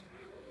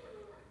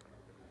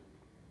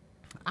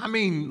I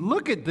mean,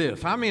 look at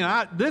this. I mean,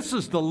 this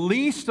is the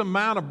least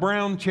amount of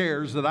brown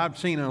chairs that I've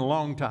seen in a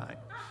long time.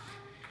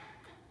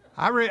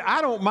 I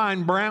don't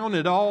mind brown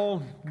at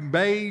all,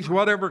 beige,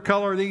 whatever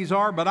color these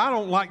are, but I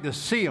don't like to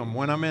see them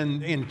when I'm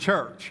in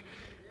church.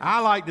 I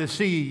like to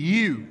see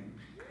you.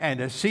 And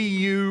to see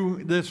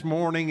you this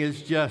morning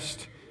is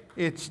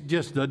it's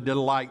just a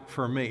delight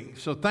for me.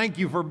 So thank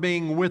you for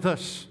being with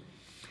us.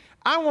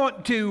 I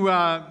want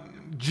to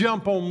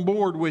jump on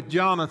board with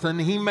Jonathan.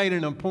 He made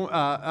an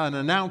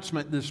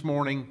announcement this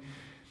morning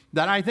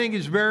that I think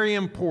is very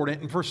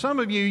important. And for some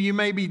of you, you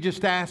may be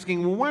just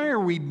asking, well, why are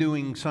we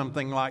doing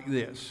something like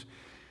this?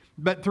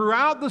 But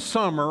throughout the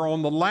summer,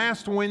 on the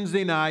last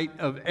Wednesday night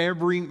of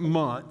every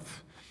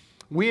month,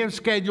 we have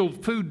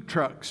scheduled food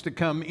trucks to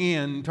come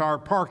in to our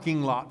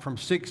parking lot from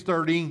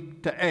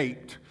 6:30 to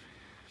 8.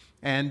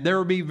 And there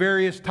will be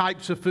various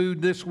types of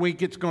food. This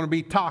week it's going to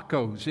be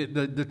tacos.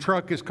 The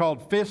truck is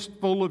called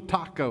Fistful of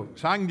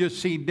Tacos. I can just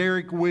see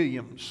Derek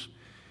Williams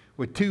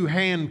with 2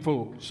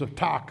 handfuls of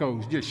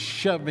tacos just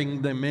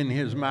shoving them in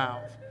his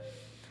mouth.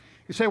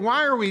 You say,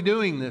 why are we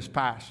doing this,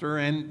 Pastor?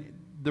 And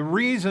the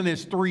reason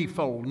is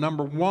threefold.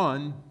 Number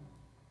one,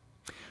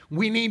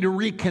 we need to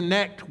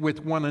reconnect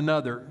with one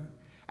another.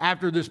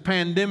 After this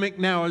pandemic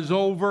now is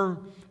over,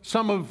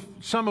 some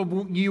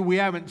of you we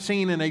haven't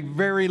seen in a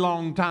very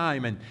long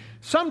time. And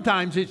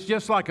sometimes it's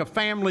just like a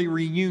family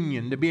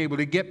reunion to be able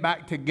to get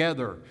back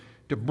together,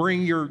 to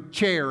bring your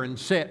chair and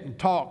sit and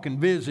talk and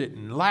visit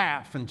and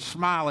laugh and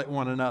smile at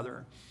one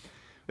another.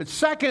 But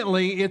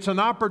secondly, it's an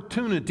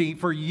opportunity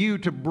for you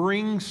to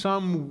bring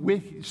someone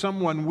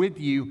with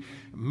you.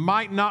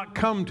 Might not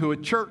come to a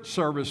church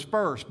service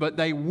first, but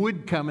they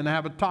would come and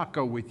have a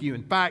taco with you.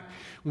 In fact,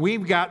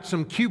 we've got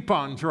some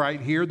coupons right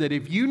here that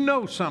if you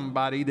know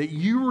somebody that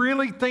you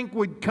really think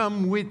would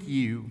come with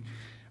you,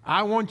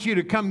 I want you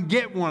to come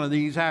get one of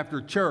these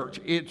after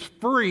church. It's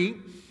free,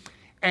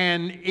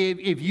 and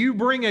if you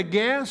bring a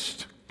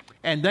guest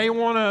and they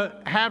want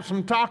to have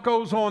some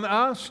tacos on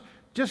us,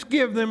 just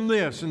give them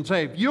this and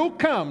say, if you'll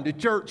come to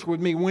church with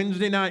me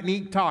Wednesday night and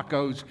eat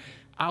tacos,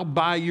 I'll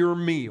buy your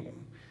meal.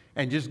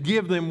 And just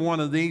give them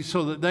one of these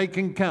so that they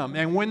can come.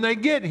 And when they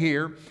get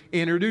here,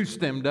 introduce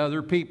them to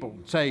other people.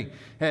 Say,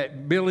 hey,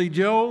 Billy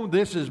Joe,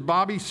 this is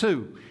Bobby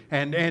Sue.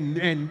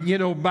 And you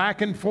know,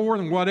 back and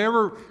forth, and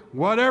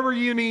whatever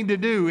you need to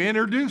do,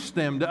 introduce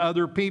them to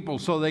other people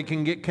so they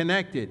can get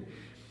connected.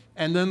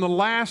 And then the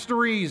last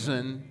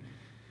reason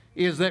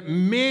is that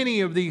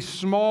many of these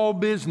small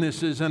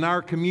businesses in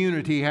our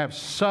community have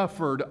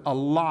suffered a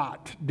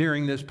lot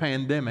during this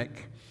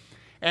pandemic.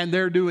 And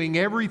they're doing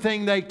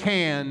everything they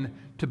can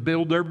to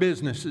build their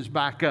businesses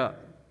back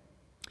up.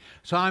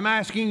 So I'm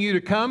asking you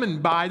to come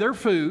and buy their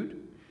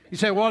food. You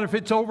say, well, if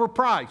it's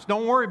overpriced,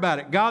 don't worry about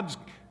it.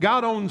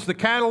 God owns the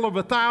cattle of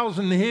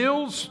 1,000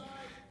 hills.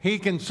 He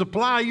can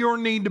supply your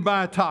need to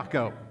buy a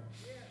taco.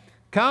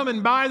 Come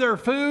and buy their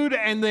food,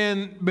 and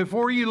then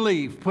before you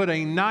leave, put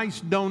a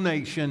nice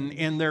donation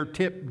in their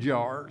tip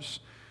jars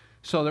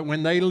so that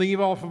when they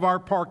leave off of our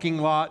parking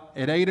lot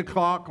at 8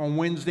 o'clock on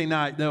Wednesday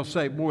night, they'll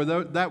say, boy,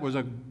 that was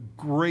a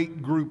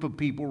great group of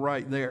people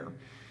right there.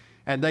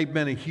 And they've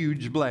been a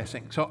huge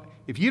blessing. So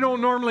if you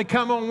don't normally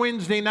come on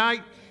Wednesday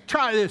night,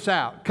 try this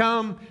out.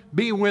 Come,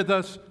 be with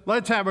us.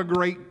 Let's have a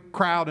great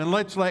crowd, and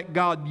let's let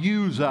God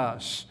use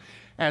us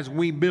as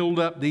we build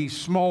up these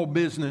small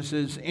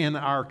businesses in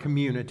our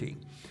community.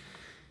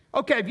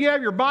 Okay, if you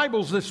have your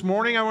Bibles this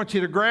morning, I want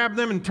you to grab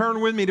them and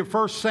turn with me to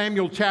 1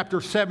 Samuel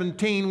chapter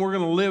 17. We're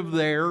going to live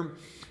there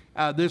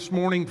this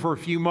morning for a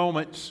few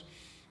moments.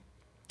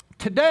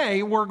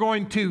 Today, we're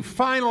going to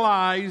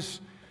finalize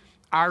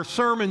our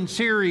sermon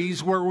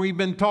series where we've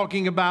been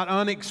talking about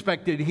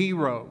unexpected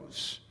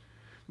heroes.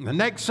 The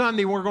next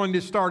Sunday, we're going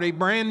to start a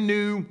brand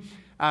new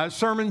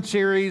sermon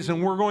series,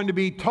 and we're going to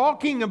be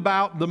talking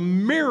about the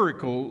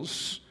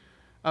miracles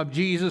of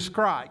Jesus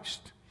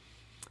Christ.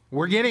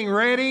 We're getting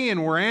ready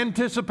and we're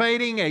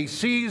anticipating a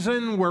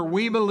season where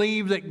we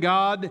believe that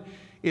God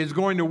is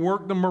going to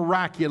work the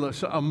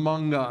miraculous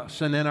among us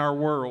and in our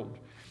world.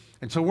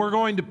 And so we're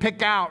going to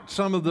pick out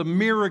some of the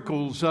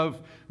miracles of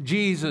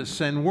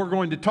Jesus, and we're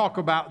going to talk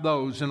about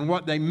those and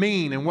what they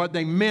mean and what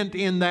they meant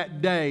in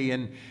that day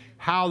and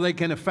how they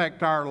can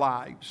affect our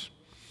lives.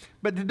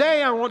 But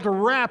today I want to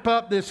wrap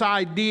up this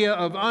idea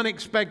of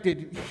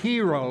unexpected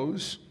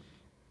heroes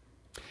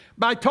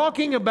by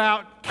talking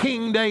about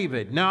King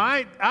David.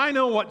 Now, I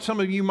know what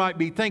some of you might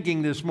be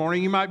thinking this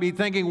morning. You might be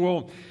thinking,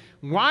 well,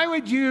 why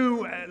would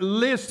you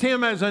list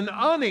him as an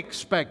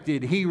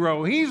unexpected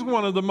hero? He's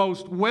one of the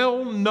most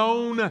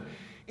well-known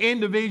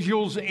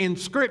individuals in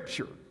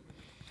Scripture.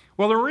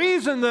 Well, the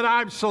reason that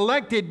I've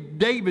selected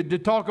David to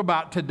talk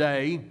about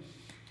today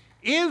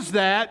is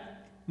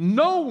that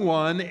no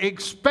one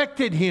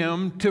expected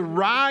him to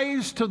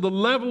rise to the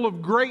level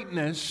of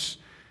greatness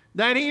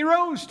that he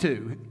rose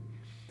to.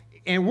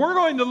 And we're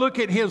going to look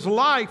at his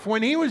life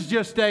when he was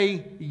just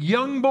a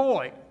young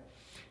boy.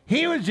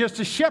 He was just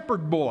a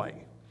shepherd boy.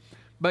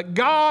 But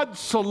God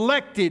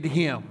selected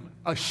him,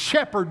 a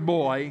shepherd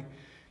boy,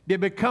 to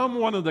become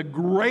one of the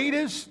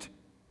greatest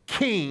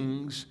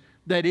kings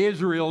that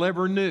Israel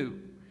ever knew.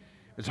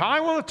 And so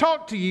I want to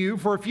talk to you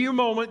for a few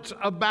moments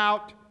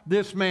about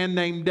this man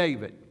named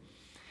David.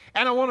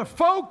 And I want to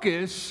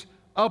focus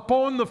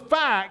upon the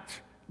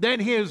fact that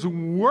his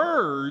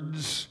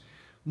words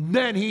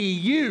that he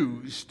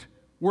used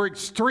were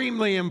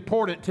extremely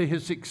important to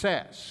his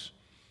success.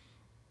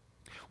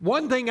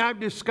 One thing I've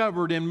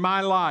discovered in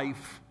my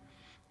life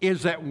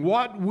is that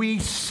what we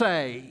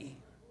say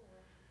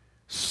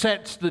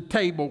sets the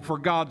table for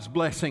God's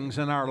blessings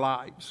in our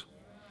lives.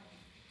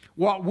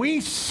 What we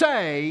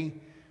say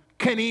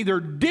can either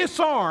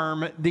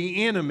disarm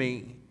the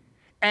enemy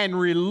and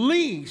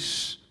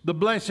release the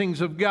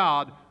blessings of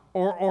God,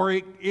 or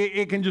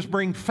it can just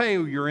bring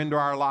failure into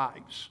our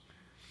lives.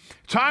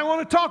 So I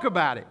want to talk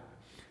about it,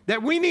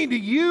 that we need to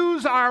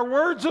use our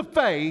words of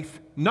faith,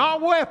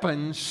 not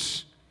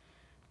weapons,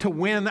 to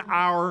win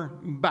our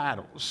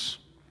battles.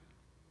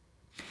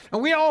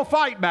 And we all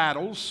fight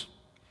battles,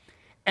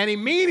 and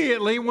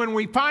immediately when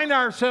we find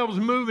ourselves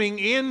moving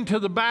into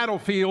the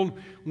battlefield,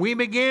 we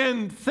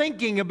begin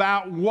thinking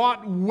about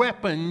what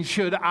weapon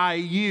should I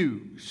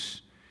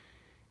use.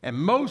 And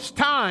most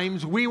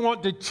times we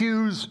want to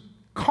choose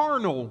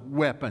carnal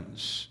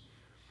weapons,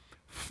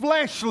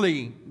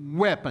 fleshly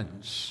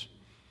weapons.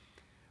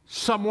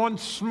 Someone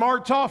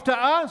smarts off to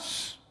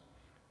us,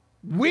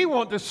 we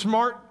want to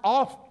smart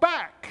off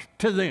back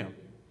to them.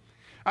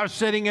 I was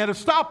sitting at a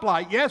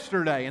stoplight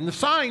yesterday, and the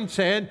sign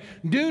said,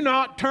 "Do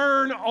not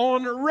turn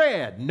on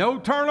red." No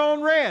turn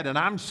on red. And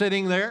I'm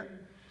sitting there.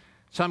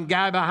 Some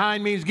guy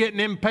behind me is getting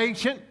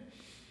impatient,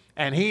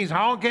 and he's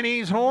honking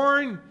his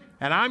horn,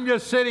 and I'm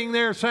just sitting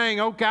there saying,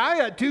 okay, I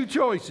got two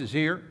choices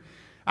here.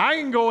 I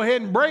can go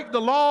ahead and break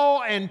the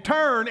law and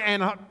turn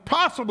and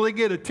possibly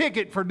get a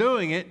ticket for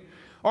doing it,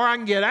 or I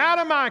can get out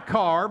of my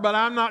car, but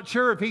I'm not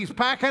sure if he's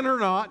packing or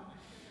not,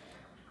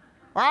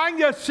 or I can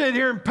just sit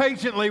here and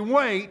patiently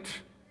wait.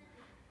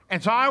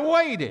 And so I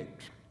waited.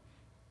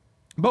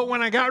 But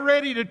when I got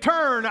ready to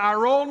turn, I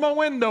rolled my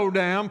window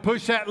down,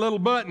 pushed that little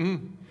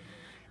button,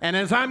 and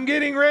as I'm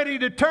getting ready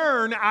to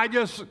turn, I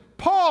just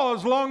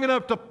paused long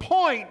enough to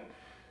point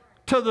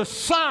to the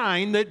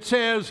sign that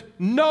says,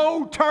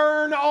 "No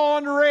turn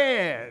on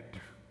red."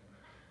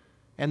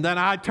 And then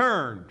I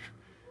turned.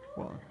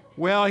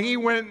 Well, he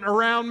went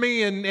around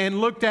me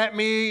and looked at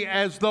me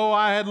as though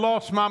I had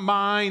lost my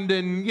mind,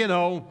 and,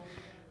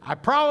 I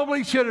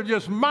probably should have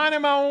just minded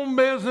my own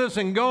business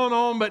and gone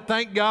on, but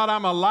thank God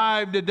I'm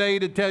alive today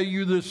to tell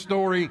you this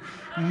story.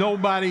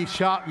 Nobody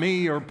shot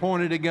me or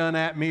pointed a gun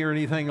at me or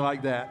anything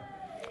like that.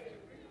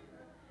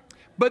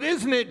 But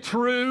isn't it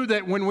true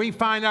that when we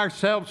find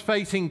ourselves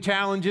facing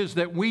challenges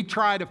that we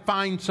try to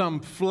find some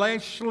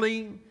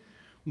fleshly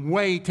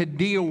way to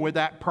deal with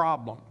that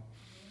problem?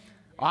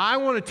 I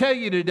want to tell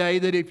you today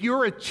that if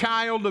you're a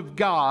child of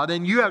God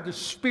and you have the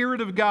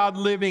Spirit of God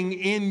living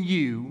in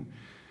you,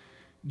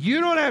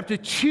 you don't have to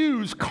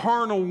choose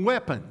carnal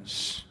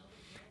weapons.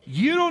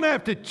 You don't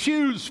have to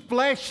choose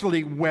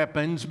fleshly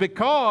weapons,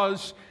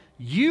 because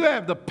you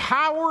have the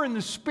power and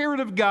the Spirit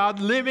of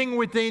God living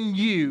within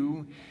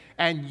you,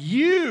 and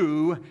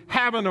you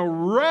have an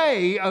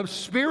array of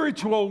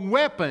spiritual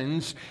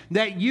weapons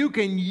that you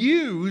can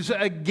use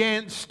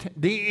against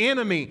the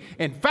enemy.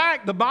 In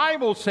fact, the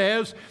Bible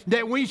says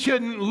that we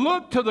shouldn't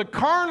look to the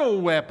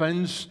carnal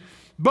weapons,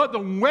 but the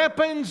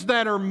weapons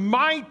that are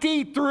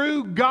mighty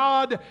through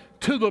God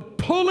to the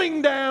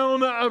pulling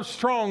down of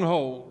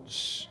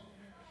strongholds.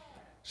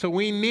 So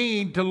we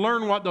need to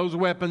learn what those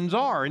weapons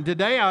are. And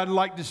today I'd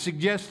like to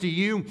suggest to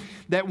you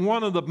that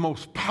one of the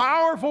most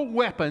powerful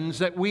weapons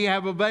that we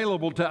have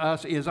available to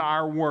us is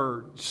our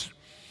words.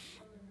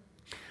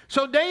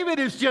 So David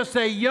is just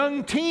a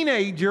young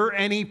teenager,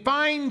 and he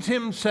finds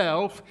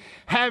himself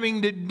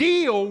having to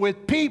deal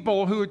with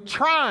people who are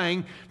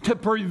trying to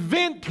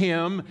prevent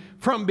him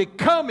from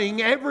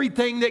becoming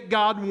everything that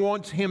God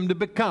wants him to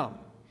become.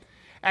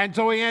 And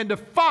so he had to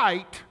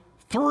fight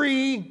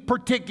 3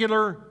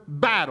 particular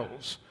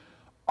battles,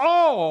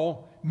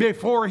 all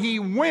before he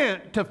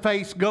went to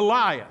face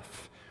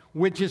Goliath,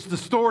 which is the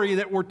story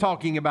that we're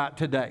talking about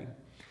today.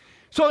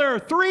 So there are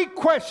 3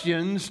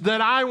 questions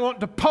that I want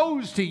to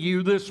pose to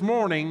you this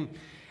morning,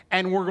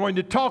 and we're going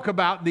to talk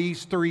about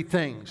these 3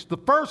 things. The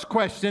first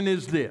question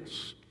is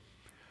this: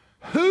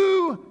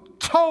 who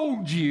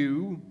told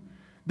you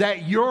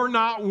that you're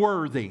not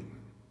worthy?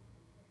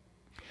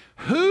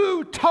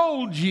 Who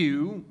told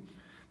you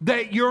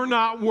that you're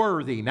not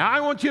worthy? Now, I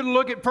want you to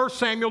look at 1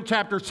 Samuel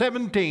chapter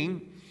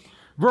 17,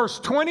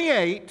 verse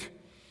 28.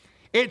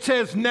 It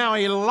says, "Now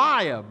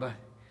Eliab,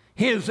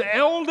 his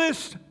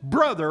eldest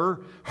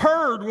brother,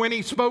 heard when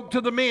he spoke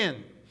to the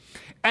men.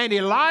 And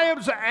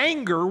Eliab's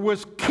anger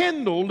was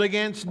kindled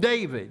against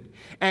David.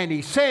 And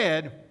he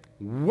said,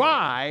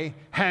 'Why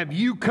have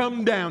you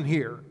come down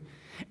here?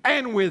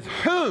 And with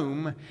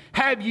whom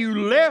have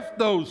you left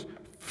those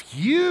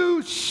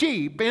few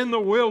sheep in the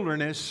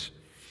wilderness?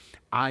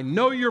 I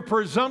know your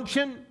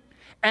presumption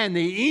and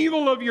the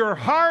evil of your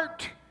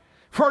heart,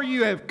 for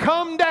you have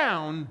come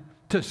down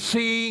to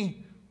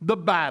see the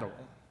battle.'"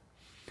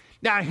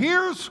 Now,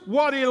 here's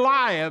what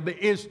Eliab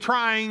is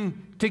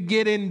trying to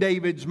get in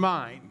David's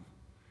mind.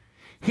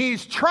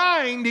 He's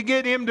trying to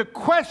get him to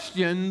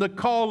question the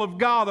call of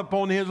God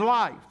upon his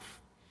life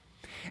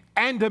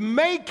and to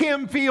make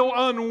him feel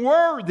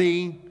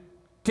unworthy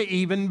to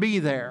even be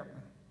there.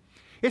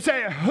 It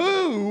said,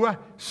 who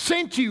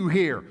sent you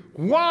here?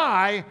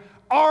 Why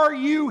are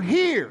you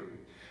here?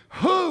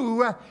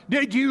 Who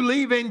did you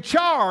leave in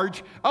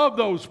charge of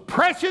those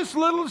precious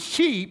little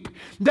sheep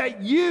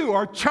that you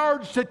are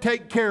charged to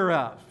take care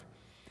of?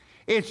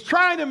 It's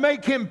trying to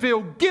make him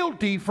feel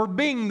guilty for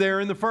being there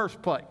in the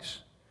first place.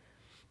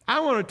 I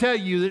want to tell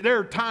you that there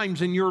are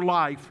times in your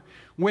life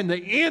when the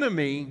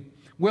enemy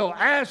will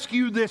ask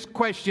you this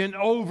question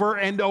over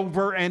and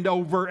over and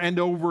over and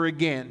over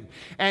again.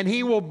 And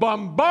he will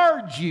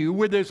bombard you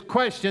with this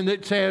question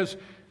that says,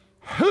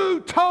 who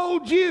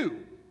told you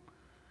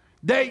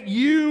that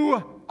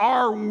you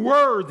are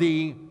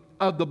worthy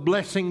of the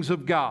blessings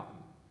of God?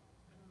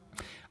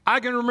 I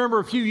can remember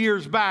a few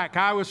years back,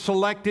 I was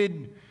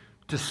selected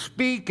to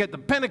speak at the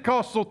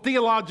Pentecostal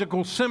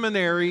Theological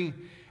Seminary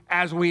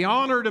as we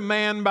honored a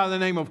man by the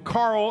name of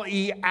Carl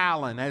E.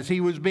 Allen as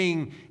he was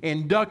being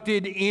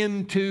inducted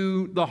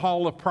into the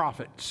Hall of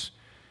Prophets.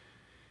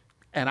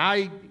 And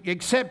I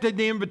accepted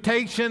the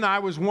invitation. I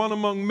was one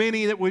among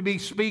many that would be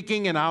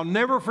speaking, and I'll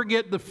never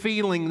forget the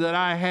feeling that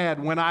I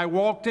had when I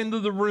walked into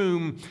the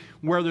room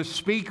where the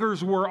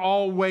speakers were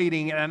all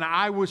waiting, and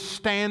I was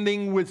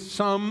standing with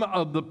some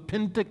of the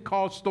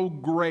Pentecostal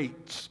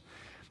greats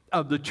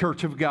of the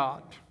Church of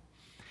God.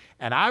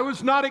 And I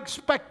was not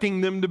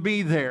expecting them to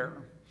be there.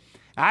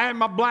 I had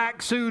my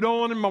black suit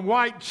on and my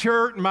white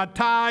shirt and my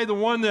tie, the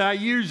one that I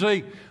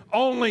usually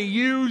only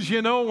use,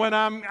 when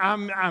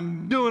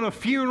I'm doing a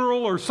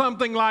funeral or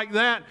something like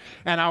that.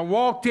 And I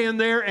walked in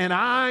there, and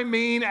I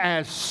mean,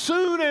 as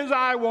soon as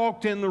I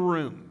walked in the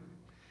room,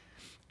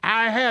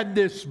 I had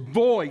this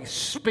voice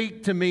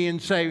speak to me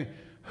and say,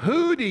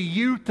 who do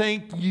you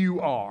think you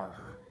are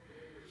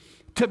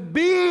to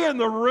be in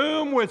the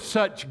room with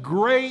such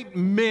great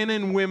men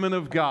and women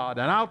of God?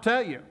 And I'll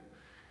tell you,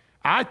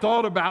 I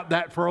thought about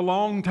that for a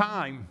long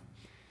time.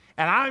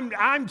 And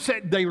I'm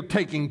saying they were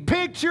taking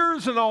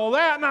pictures and all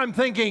that, and I'm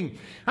thinking,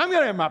 I'm going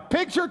to have my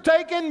picture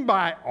taken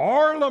by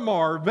Arla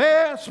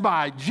Marvess,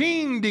 by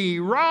Gene D.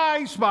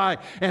 Rice,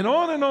 and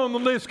on the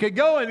list could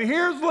go. And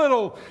here's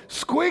little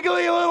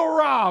squiggly little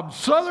Rob,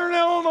 Southern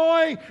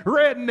Illinois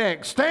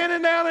redneck,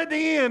 standing down at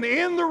the end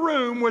in the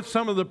room with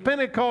some of the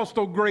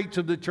Pentecostal greats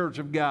of the Church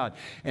of God.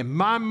 And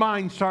my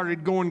mind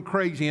started going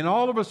crazy. And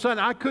all of a sudden,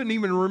 I couldn't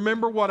even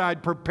remember what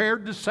I'd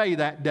prepared to say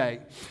that day.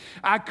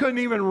 I couldn't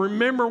even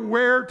remember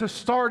where to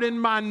start in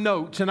my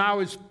notes, and I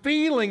was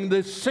feeling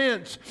this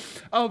sense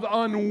of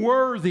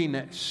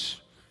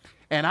unworthiness.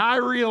 And I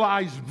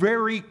realized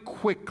very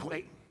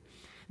quickly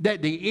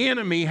that the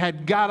enemy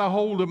had got a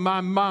hold of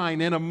my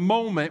mind in a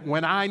moment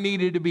when I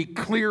needed to be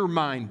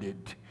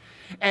clear-minded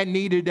and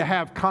needed to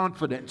have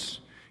confidence.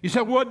 You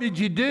said, what did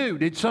you do?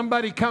 Did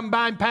somebody come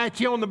by and pat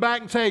you on the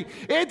back and say,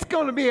 it's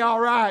going to be all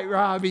right,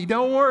 Robbie,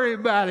 don't worry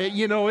about it.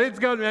 It's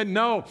going to...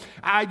 No,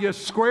 I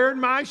just squared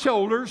my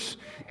shoulders,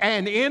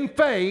 and in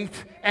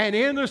faith and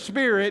in the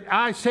Spirit,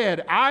 I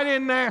said, I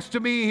didn't ask to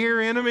be here,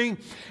 enemy.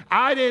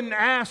 I didn't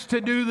ask to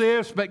do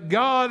this, but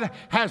God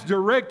has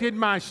directed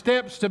my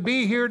steps to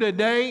be here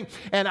today,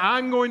 and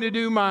I'm going to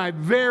do my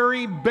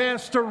very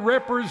best to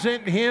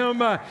represent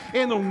Him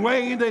in the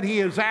way that He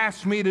has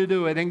asked me to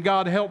do it, and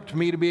God helped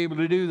me to be able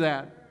to do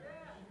that.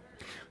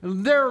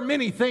 There are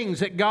many things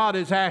that God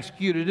has asked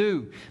you to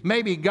do.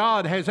 Maybe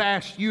God has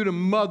asked you to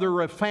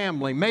mother a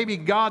family. Maybe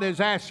God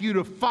has asked you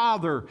to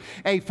father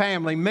a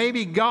family.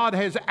 Maybe God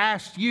has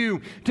asked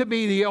you to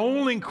be the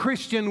only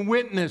Christian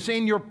witness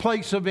in your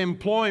place of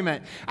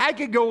employment. I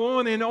could go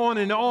on and on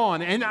and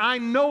on. And I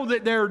know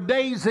that there are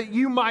days that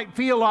you might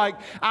feel like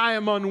I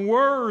am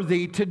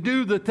unworthy to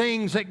do the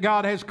things that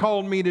God has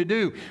called me to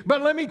do.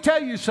 But let me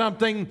tell you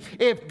something.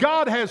 If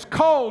God has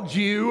called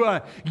you,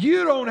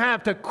 you don't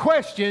have to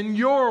question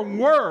your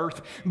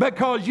worth,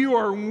 because you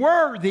are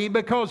worthy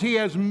because He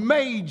has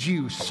made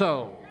you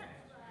so.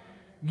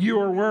 You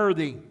are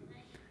worthy.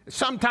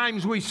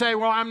 Sometimes we say,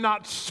 well, I'm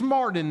not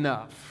smart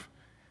enough.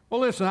 Well,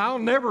 listen, I'll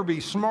never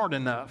be smart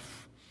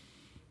enough.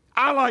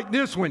 I like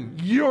this one.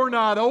 You're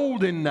not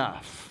old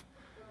enough.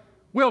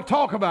 We'll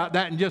talk about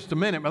that in just a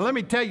minute, but let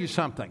me tell you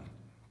something.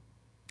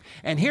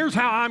 And here's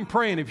how I'm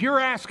praying. If you're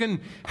asking,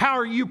 how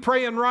are you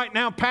praying right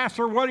now,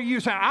 Pastor? What are you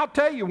saying? I'll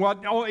tell you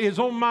what is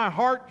on my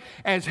heart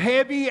as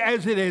heavy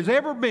as it has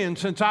ever been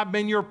since I've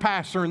been your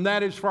pastor, and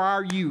that is for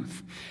our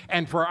youth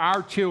and for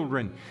our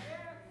children.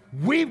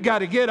 We've got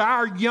to get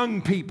our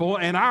young people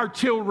and our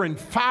children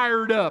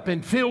fired up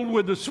and filled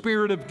with the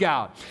Spirit of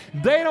God.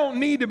 They don't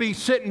need to be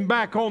sitting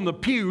back on the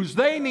pews.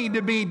 They need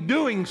to be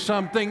doing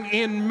something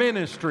in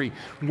ministry.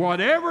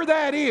 Whatever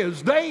that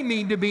is, they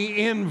need to be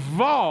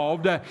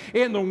involved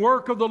in the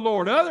work of the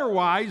Lord.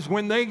 Otherwise,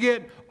 when they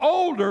get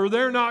older,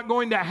 they're not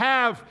going to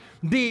have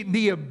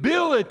the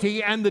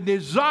ability and the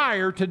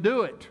desire to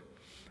do it.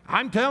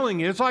 I'm telling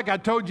you, it's like I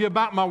told you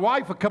about my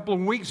wife a couple of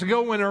weeks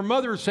ago when her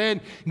mother said,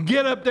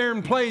 get up there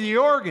and play the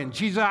organ.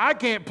 She said, I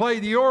can't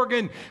play the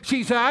organ.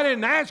 She said, I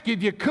didn't ask you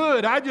if you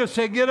could. I just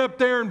said, get up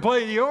there and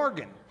play the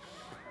organ.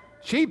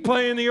 She's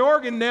playing the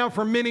organ now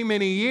for many,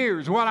 many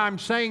years. What I'm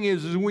saying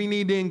is we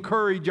need to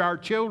encourage our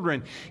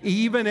children,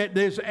 even at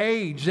this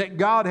age, that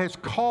God has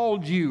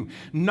called you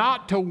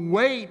not to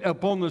wait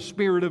upon the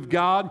Spirit of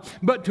God,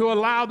 but to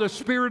allow the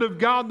Spirit of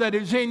God that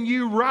is in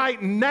you right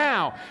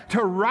now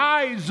to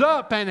rise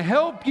up and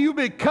help you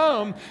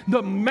become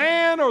the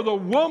man or the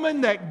woman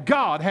that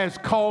God has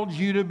called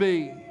you to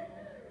be.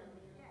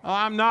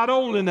 I'm not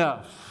old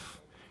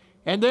enough.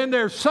 And then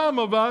there's some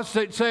of us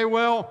that say,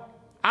 well,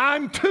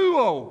 I'm too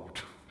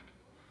old.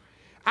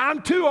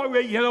 I'm too old.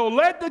 You know,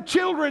 let the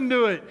children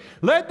do it.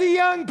 Let the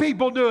young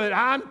people do it.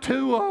 I'm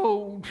too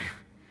old.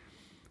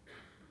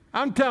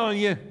 I'm telling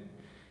you,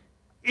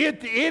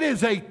 it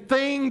is a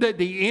thing that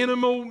the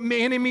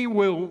enemy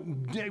will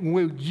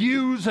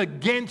use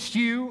against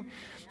you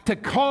to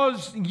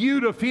cause you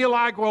to feel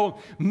like,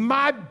 well,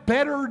 my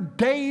better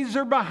days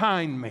are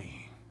behind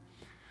me.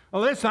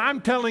 Well, listen,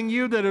 I'm telling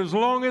you that as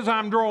long as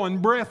I'm drawing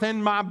breath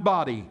in my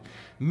body,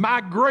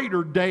 my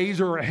greater days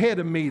are ahead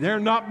of me. They're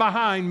not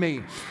behind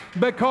me.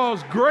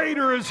 Because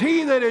greater is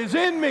He that is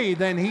in me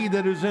than he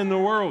that is in the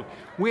world.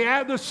 We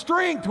have the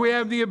strength. We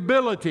have the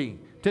ability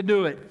to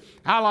do it.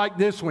 I like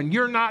this one.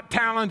 You're not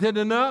talented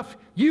enough.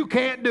 You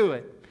can't do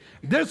it.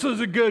 This is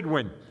a good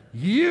one.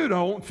 You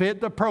don't fit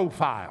the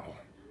profile.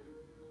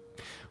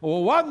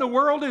 Well, what in the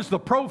world is the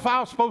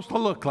profile supposed to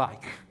look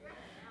like?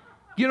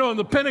 You know, in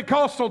the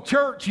Pentecostal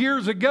church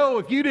years ago,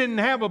 if you didn't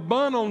have a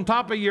bun on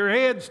top of your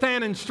head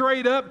standing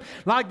straight up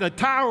like the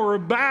Tower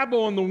of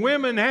Babel, and the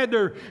women had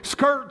their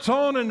skirts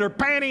on and their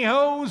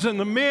pantyhose, and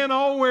the men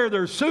all wear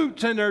their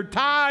suits and their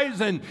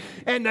ties, and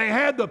they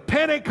had the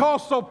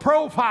Pentecostal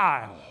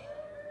profile.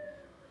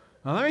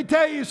 Now, let me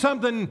tell you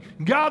something.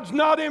 God's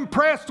not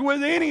impressed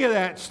with any of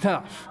that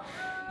stuff.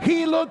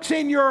 He looks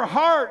in your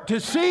heart to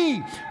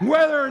see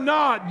whether or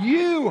not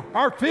you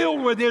are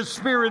filled with His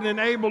Spirit and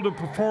able to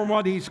perform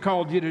what He's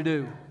called you to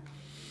do.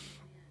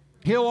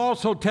 He'll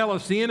also tell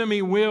us, the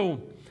enemy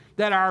will,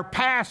 that our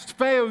past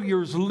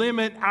failures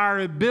limit our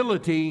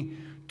ability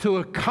to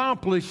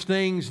accomplish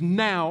things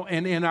now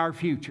and in our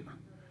future.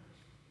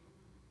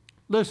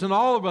 Listen,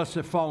 all of us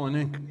have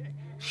fallen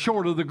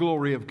short of the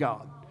glory of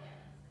God.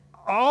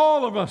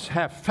 All of us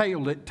have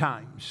failed at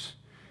times.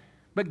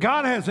 But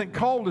God hasn't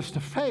called us to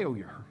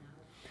failure.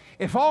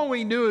 If all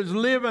we do is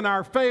live in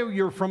our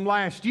failure from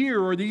last year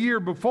or the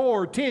year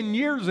before or 10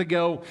 years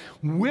ago,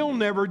 we'll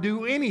never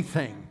do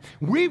anything.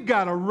 We've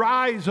got to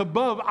rise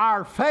above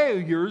our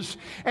failures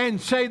and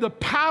say the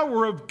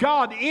power of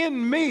God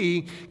in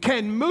me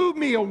can move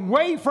me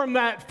away from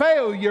that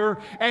failure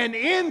and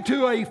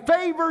into a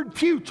favored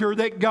future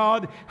that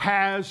God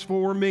has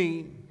for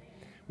me.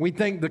 We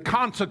think the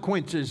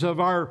consequences of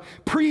our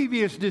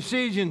previous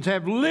decisions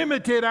have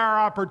limited our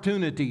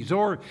opportunities,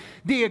 or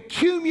the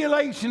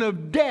accumulation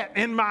of debt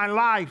in my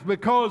life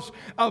because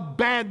of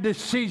bad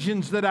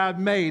decisions that I've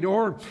made.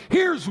 Or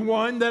here's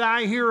one that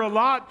I hear a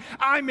lot: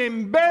 I'm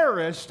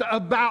embarrassed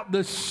about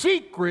the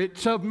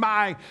secrets of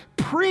my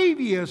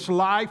previous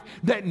life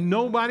that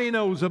nobody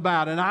knows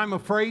about, and I'm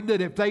afraid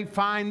that if they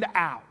find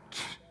out,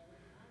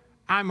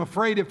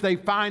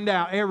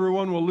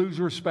 everyone will lose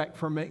respect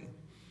for me.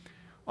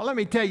 Well, let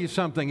me tell you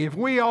something. If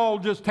we all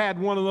just had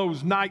one of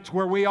those nights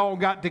where we all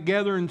got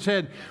together and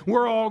said,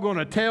 we're all going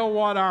to tell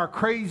what our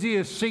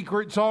craziest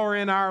secrets are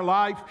in our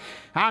life,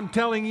 I'm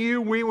telling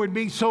you, we would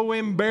be so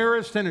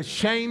embarrassed and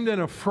ashamed and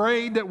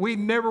afraid that we'd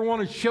never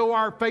want to show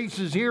our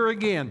faces here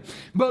again.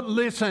 But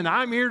listen,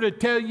 I'm here to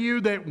tell you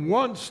that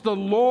once the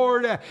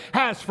Lord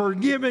has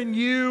forgiven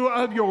you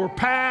of your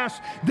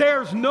past,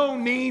 there's no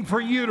need for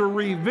you to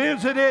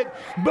revisit it,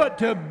 but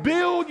to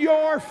build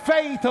your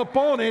faith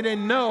upon it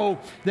and know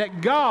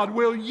that God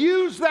will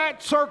use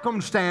that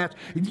circumstance,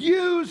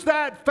 use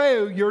that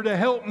failure to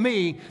help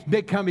me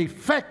become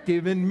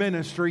effective in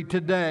ministry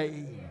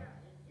today.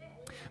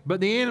 But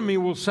the enemy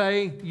will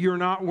say, you're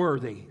not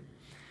worthy.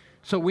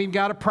 So we've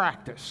got to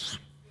practice.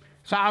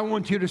 So I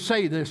want you to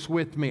say this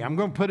with me. I'm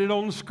going to put it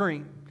on the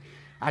screen.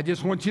 I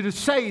just want you to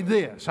say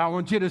this. I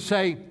want you to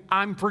say,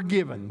 I'm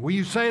forgiven. Will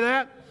you say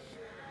that?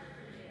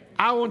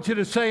 I want you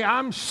to say,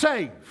 I'm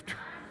saved.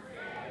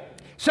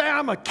 Say,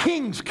 I'm a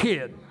king's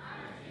kid.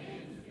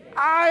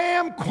 I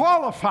am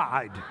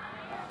qualified.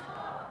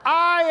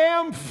 I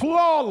am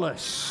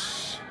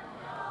flawless.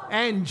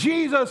 And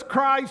Jesus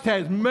Christ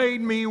has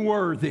made me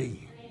worthy.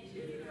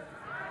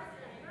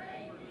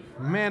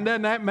 Man,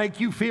 doesn't that make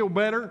you feel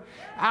better?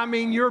 I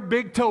mean, your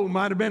big toe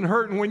might have been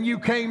hurting when you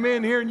came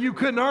in here and you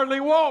couldn't hardly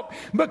walk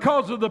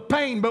because of the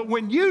pain. But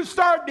when you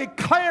start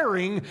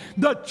declaring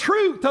the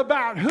truth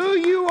about who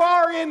you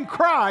are in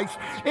Christ,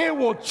 it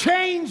will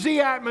change the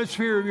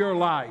atmosphere of your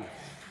life.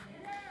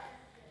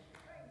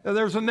 Now,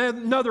 there's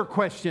another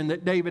question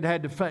that David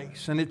had to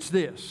face, and it's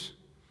this: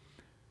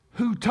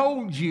 who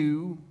told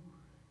you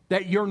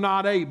that you're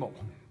not able?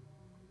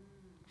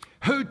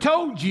 Who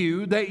told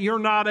you that you're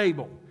not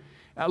able?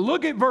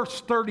 Look at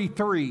verse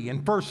 33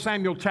 in 1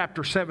 Samuel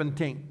chapter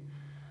 17.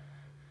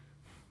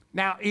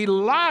 Now,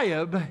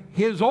 Eliab,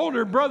 his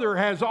older brother,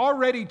 has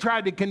already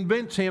tried to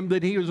convince him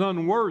that he was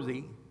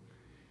unworthy.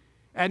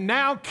 And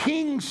now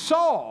King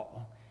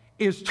Saul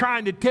is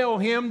trying to tell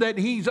him that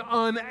he's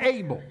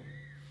unable.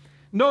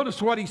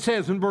 Notice what he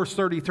says in verse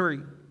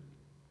 33.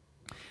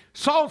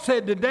 Saul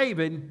said to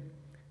David,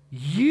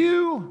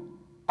 "You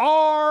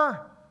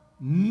are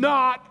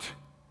not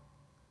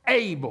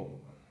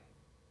able."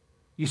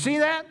 You see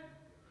that?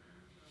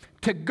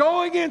 To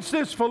go against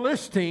this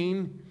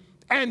Philistine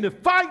and to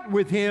fight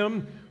with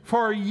him,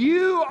 for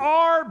you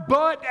are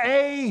but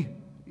a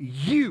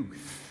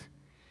youth,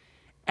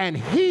 and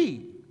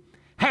he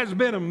has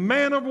been a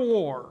man of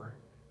war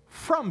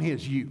from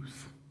his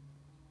youth.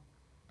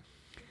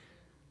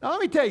 Now,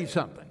 let me tell you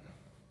something.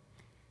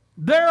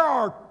 There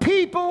are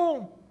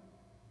people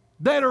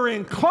that are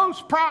in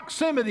close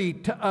proximity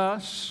to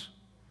us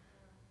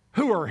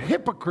who are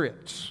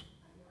hypocrites.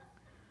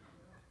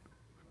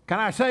 Can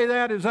I say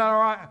that? Is that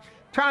all right? I'm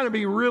trying to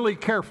be really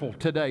careful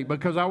today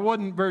because I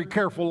wasn't very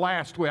careful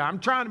last week. I'm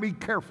trying to be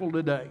careful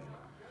today.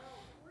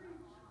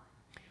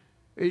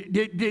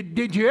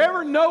 Did you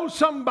ever know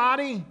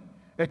somebody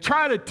that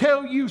try to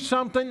tell you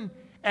something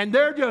and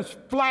they're just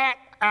flat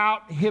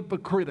out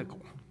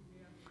hypocritical?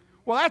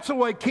 Well, that's the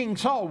way King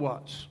Saul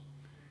was.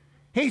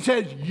 He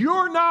says,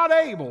 "You're not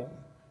able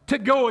to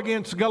go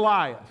against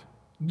Goliath.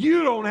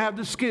 You don't have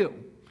the skill.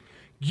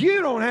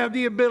 You don't have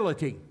the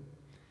ability.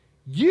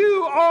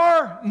 You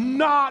are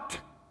not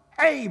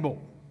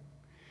able."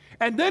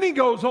 And then he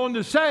goes on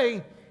to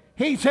say,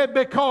 he said,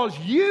 "Because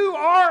you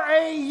are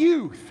a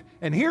youth."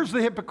 And here's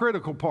the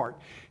hypocritical part.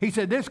 He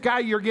said, "This guy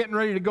you're getting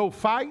ready to go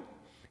fight,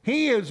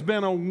 he has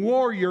been a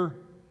warrior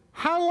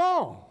how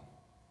long?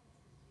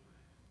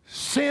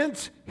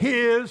 Since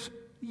his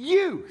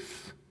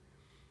youth."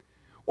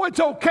 Well, it's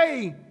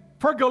okay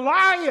for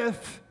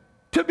Goliath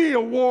to be a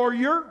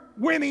warrior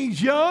when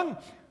he's young,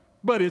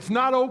 but it's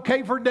not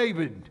okay for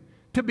David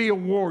to be a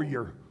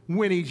warrior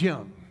when he's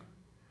young.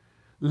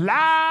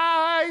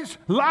 Lies,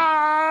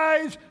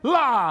 lies,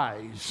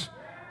 lies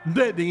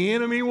that the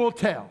enemy will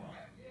tell.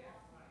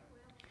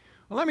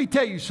 Well, let me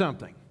tell you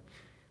something.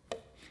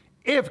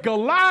 If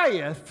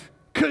Goliath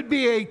could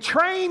be a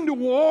trained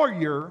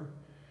warrior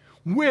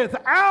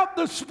without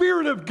the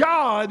Spirit of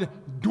God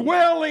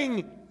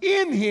dwelling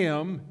in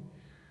him,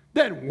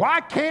 then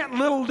why can't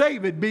little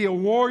David be a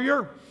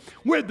warrior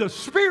with the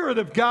Spirit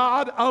of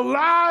God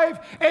alive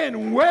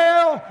and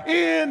well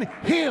in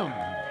him?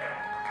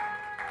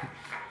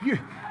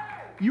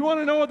 You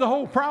want to know what the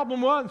whole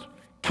problem was?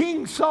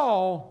 King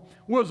Saul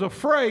was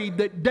afraid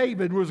that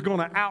David was going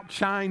to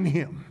outshine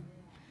him.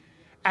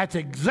 That's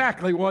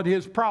exactly what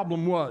his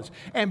problem was.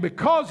 And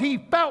because he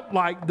felt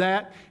like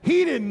that,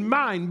 he didn't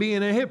mind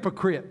being a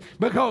hypocrite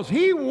because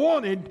he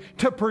wanted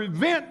to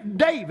prevent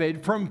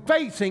David from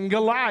facing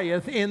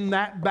Goliath in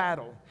that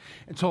battle.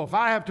 And so if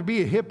I have to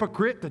be a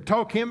hypocrite to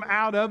talk him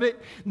out of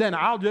it, then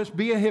I'll just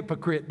be a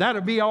hypocrite.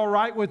 That'll be all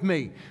right with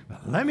me.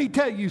 But let me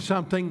tell you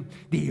something.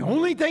 The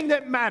only thing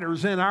that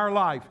matters in our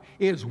life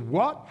is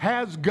what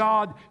has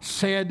God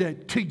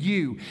said to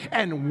you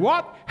and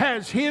what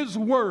has His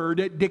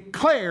Word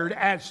declared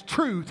as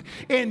truth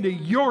into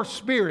your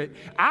spirit.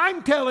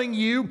 I'm telling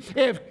you,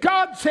 if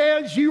God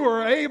says you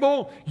are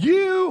able,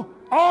 you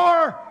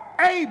are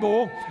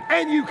able,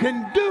 and you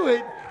can do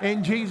it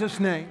in Jesus'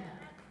 name.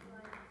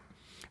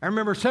 I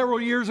remember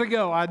several years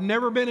ago, I'd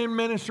never been in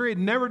ministry, had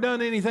never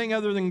done anything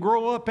other than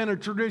grow up in a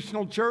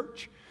traditional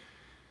church.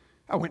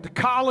 I went to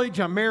college,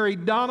 I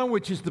married Donna,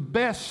 which is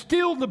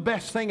still the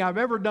best thing I've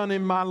ever done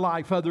in my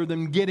life other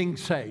than getting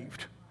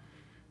saved.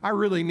 I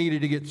really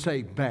needed to get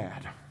saved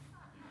bad.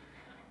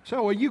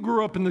 So, well, you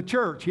grew up in the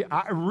church.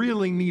 I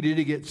really needed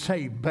to get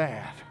saved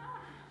bad.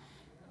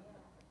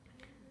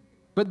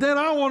 But then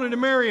I wanted to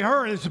marry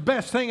her, and it's the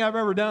best thing I've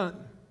ever done.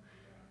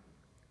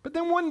 But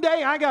then one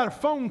day I got a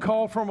phone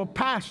call from a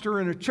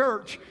pastor in a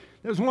church.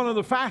 It was one of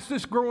the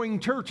fastest growing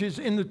churches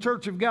in the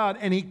Church of God.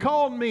 And he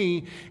called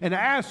me and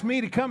asked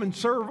me to come and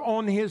serve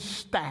on his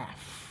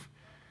staff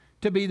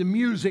to be the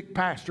music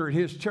pastor at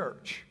his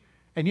church.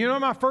 And you know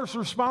what my first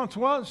response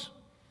was?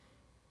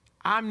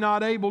 I'm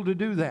not able to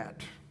do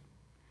that.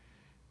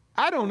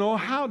 I don't know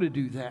how to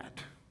do that.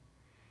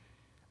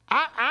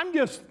 I'm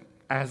just,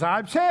 as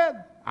I've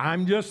said,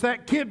 I'm just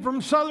that kid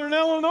from Southern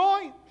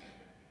Illinois.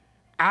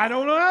 I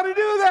don't know how to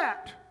do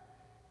that.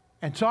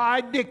 And so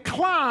I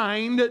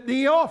declined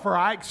the offer.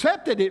 I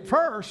accepted it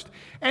first.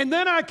 And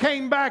then I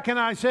came back and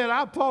I said,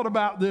 I've thought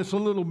about this a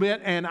little bit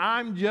and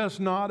I'm just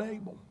not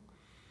able.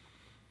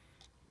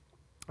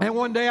 And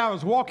one day I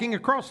was walking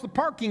across the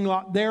parking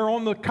lot there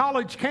on the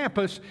college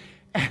campus,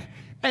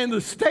 and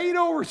the state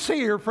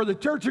overseer for the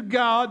Church of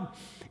God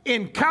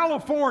in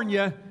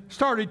California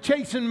started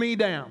chasing me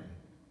down.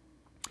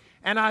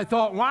 And I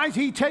thought, why is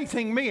he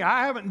chasing me?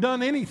 I haven't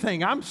done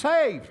anything. I'm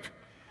saved.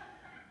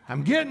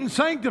 I'm getting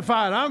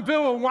sanctified. I'm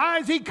filled with, why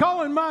is he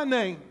calling my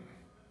name?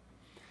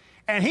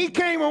 And he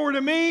came over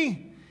to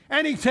me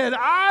and he said,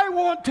 I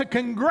want to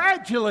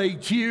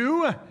congratulate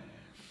you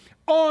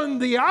on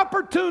the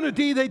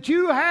opportunity that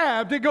you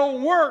have to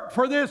go work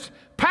for this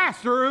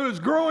pastor who is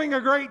growing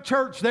a great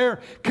church there.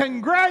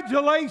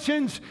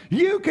 Congratulations,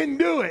 you can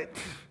do it.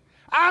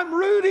 I'm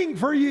rooting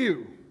for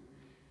you.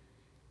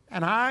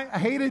 And I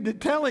hated to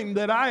tell him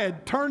that I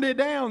had turned it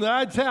down, that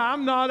I'd say,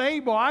 I'm not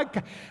able,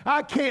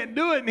 I can't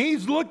do it. And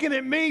he's looking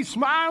at me,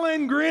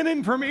 smiling,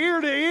 grinning from ear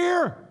to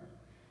ear.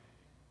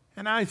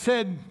 And I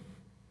said,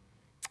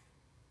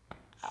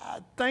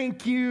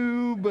 thank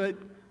you, but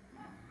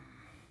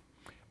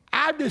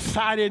I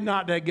decided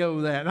not to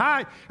go that.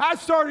 I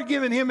started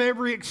giving him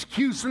every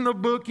excuse in the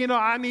book.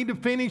 I need to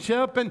finish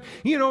up. And,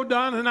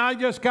 Don and I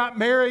just got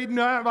married and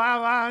blah,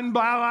 blah, and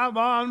blah,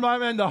 blah, blah,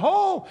 blah. And the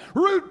whole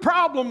root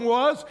problem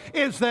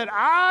is that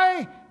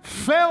I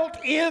felt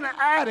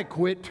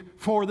inadequate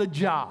for the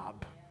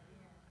job.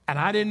 And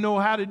I didn't know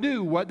how to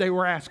do what they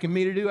were asking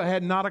me to do. I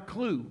had not a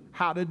clue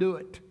how to do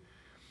it.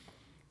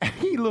 And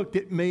he looked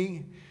at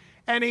me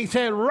and he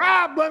said,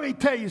 Rob, let me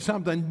tell you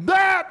something.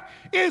 That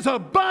is a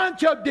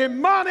bunch of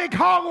demonic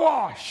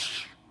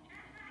hogwash.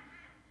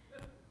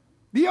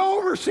 The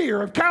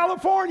overseer of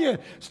California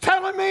is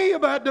telling me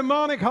about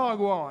demonic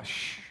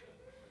hogwash.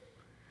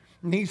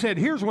 And he said,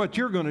 here's what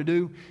you're going to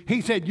do.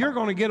 He said, you're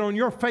going to get on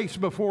your face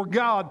before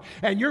God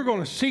and you're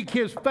going to seek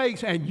His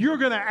face and you're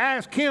going to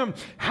ask Him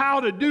how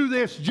to do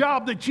this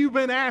job that you've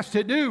been asked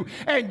to do.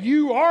 And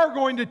you are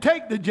going to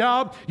take the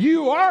job.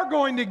 You are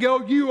going to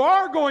go. You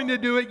are going to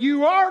do it.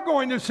 You are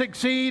going to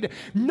succeed,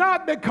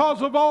 not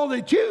because of all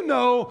that you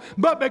know,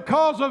 but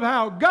because of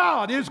how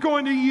God is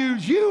going to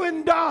use you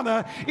and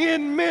Donna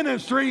in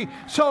ministry.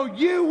 So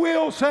you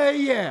will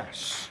say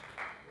yes.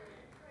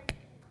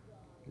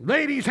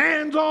 Ladies,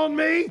 hands on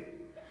me.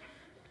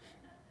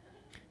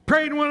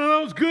 Prayed one of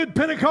those good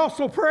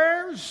Pentecostal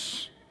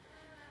prayers.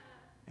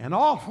 And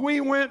off we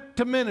went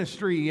to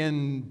ministry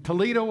in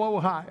Toledo,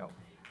 Ohio.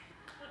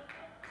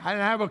 I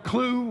didn't have a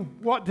clue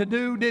what to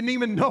do. Didn't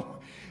even know.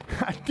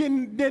 I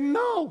didn't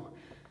know.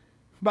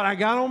 But I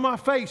got on my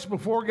face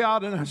before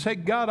God and I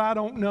said, God, I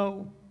don't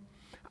know.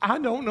 I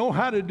don't know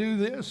how to do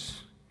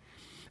this.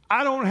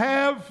 I don't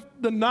have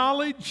the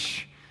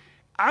knowledge.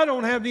 I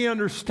don't have the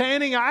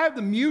understanding. I have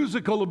the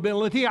musical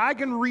ability. I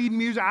can read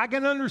music. I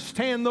can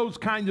understand those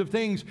kinds of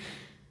things.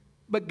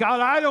 But God,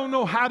 I don't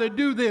know how to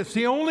do this.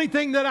 The only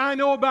thing that I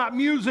know about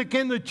music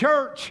in the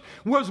church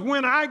was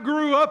when I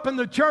grew up in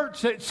the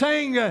church that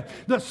sang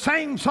the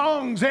same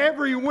songs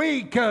every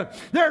week.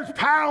 There's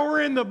power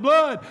in the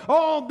blood.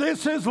 Oh,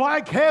 this is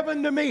like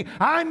heaven to me.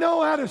 I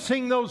know how to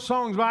sing those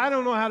songs, but I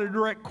don't know how to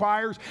direct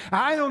choirs.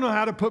 I don't know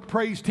how to put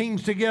praise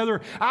teams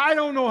together. I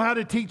don't know how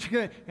to teach.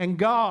 And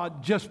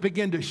God just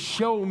began to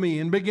show me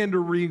and began to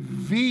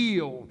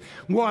reveal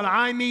what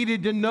I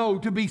needed to know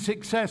to be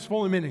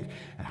successful in ministry.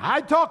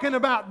 I'm talking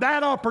about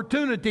that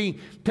opportunity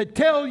to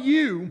tell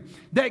you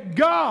that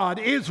God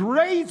is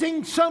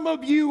raising some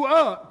of you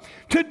up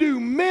to do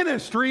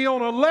ministry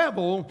on a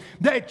level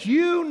that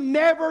you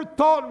never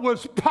thought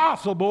was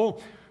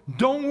possible.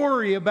 Don't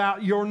worry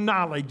about your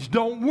knowledge.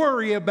 Don't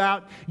worry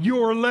about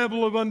your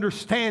level of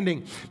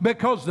understanding,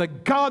 because the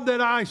God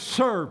that I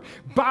serve,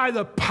 by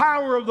the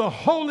power of the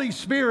Holy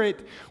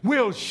Spirit,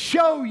 will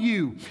show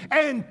you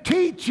and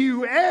teach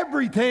you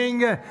everything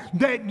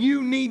that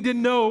you need to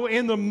know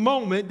in the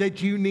moment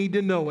that you need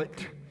to know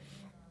it.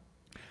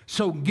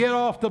 So get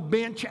off the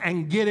bench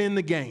and get in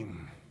the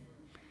game.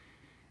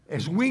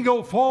 As we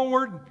go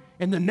forward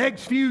in the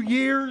next few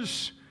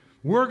years,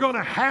 we're going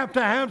to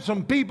have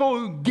some people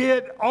who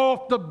get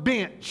off the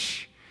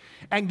bench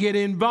and get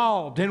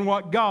involved in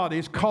what God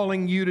is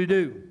calling you to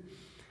do.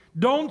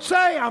 Don't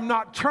say, I'm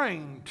not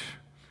trained.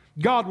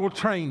 God will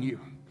train you.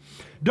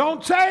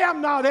 Don't say,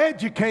 I'm not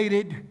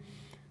educated.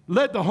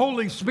 Let the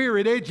Holy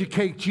Spirit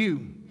educate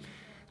you.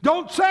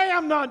 Don't say,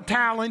 I'm not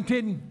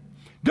talented.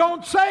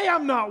 Don't say,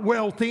 I'm not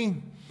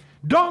wealthy.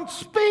 Don't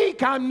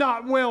speak, I'm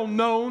not well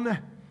known.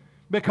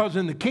 Because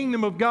in the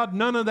kingdom of God,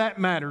 none of that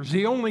matters.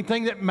 The only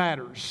thing that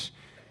matters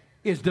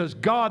is, does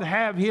God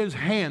have His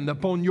hand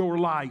upon your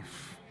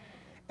life?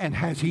 And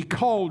has He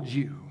called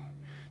you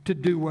to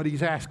do what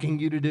He's asking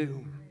you to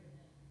do?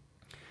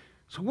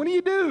 So what do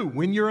you do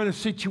when you're in a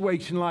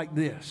situation like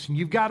this? And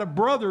you've got a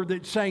brother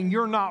that's saying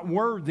you're not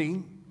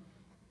worthy.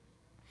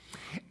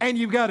 And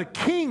you've got a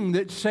king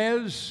that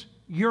says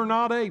you're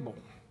not able.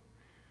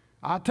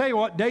 I'll tell you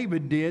what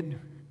David did.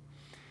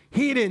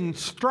 He didn't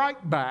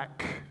strike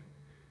back,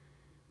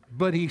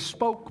 but he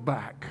spoke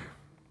back.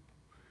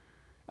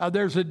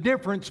 There's a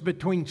difference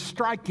between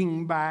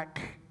striking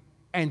back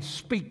and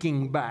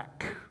speaking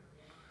back.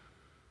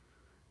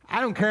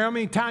 I don't care how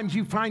many times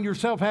you find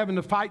yourself having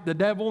to fight the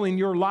devil in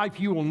your life,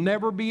 you will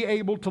never be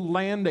able to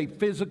land a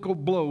physical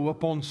blow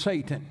upon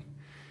Satan,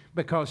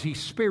 because he's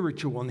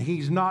spiritual and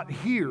he's not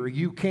here.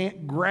 You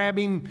can't grab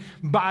him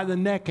by the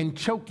neck and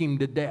choke him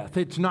to death.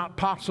 It's not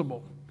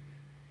possible.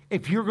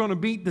 If you're going to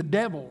beat the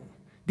devil,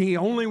 the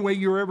only way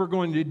you're ever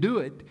going to do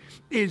it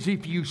is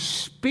if you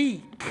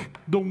speak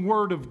the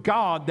word of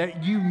God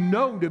that you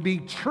know to be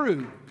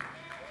true,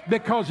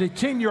 because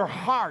it's in your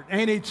heart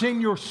and it's in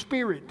your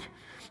spirit.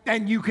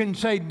 And you can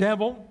say,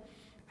 devil,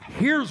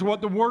 Here's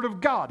what the Word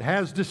of God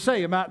has to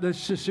say about this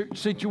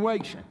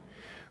situation.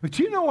 But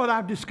you know what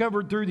I've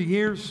discovered through the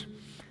years?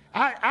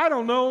 I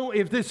don't know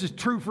if this is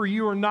true for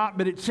you or not,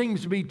 but it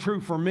seems to be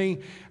true for me.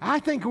 I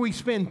think we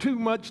spend too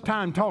much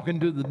time talking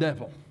to the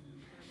devil.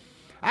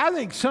 I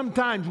think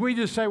sometimes we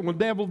just say, well,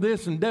 devil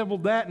this and devil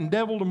that and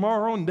devil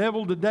tomorrow and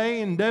devil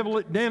today and devil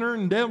at dinner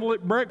and devil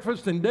at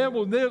breakfast and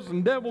devil this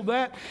and devil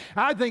that.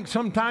 I think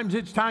sometimes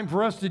it's time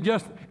for us to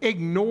just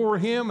ignore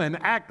him and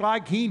act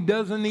like he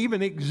doesn't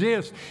even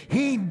exist.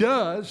 He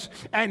does,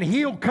 and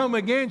he'll come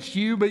against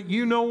you, but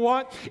you know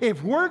what?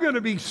 If we're going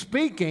to be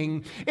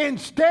speaking,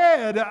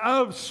 instead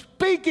of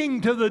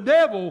speaking to the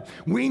devil,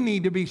 we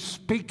need to be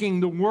speaking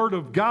the Word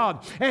of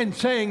God and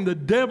saying the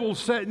devil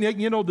said,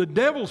 the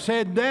devil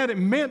said that, it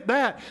meant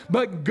that,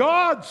 but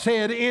God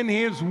said in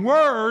His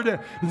Word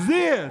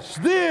this,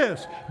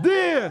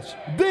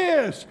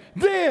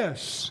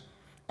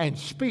 and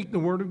speak the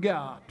Word of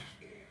God.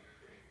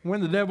 When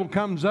the devil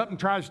comes up and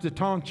tries to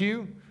taunt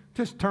you,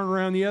 just turn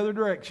around the other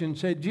direction and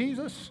say,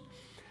 Jesus,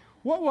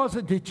 what was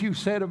it that you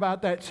said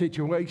about that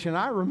situation?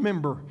 I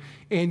remember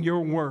in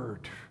your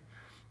Word.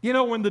 You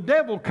know, when the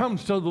devil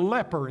comes to the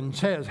leper and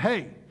says,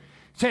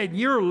 said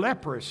you're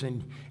leprous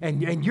and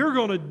you're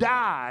going to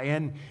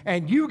die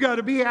and you got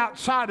to be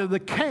outside of the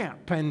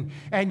camp and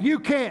you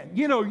can't,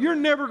 you're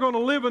never going to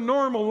live a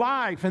normal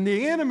life, and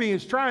the enemy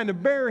is trying to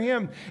bear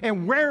him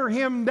and wear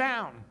him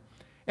down.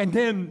 And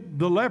then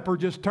the leper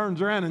just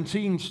turns around and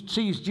sees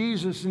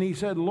Jesus, and he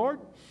said, Lord,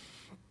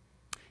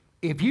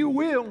 if you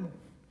will,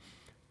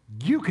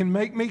 you can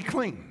make me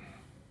clean.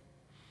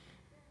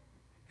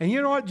 And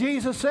you know what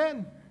Jesus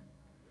said?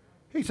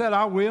 He said,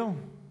 I will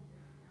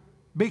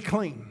be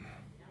clean.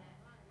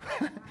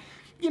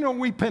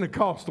 We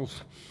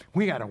Pentecostals,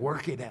 we got to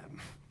work it up.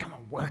 Come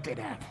on, work it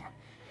up.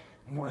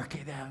 Work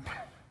it up.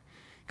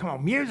 Come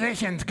on,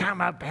 musicians,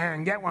 come up here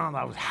and get one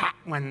of those hot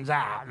ones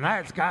out. And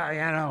let's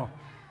go,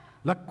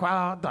 look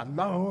what the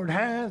Lord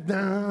has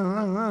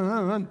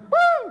done.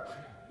 Woo!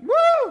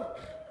 Woo!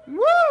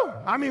 Woo!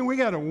 I mean, we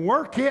got to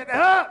work it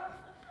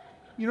up.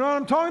 You know what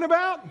I'm talking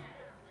about?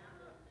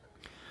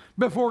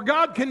 Before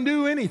God can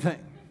do anything.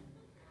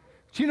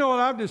 But you know what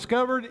I've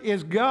discovered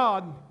is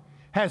God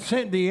has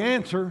sent the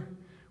answer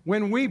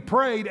when we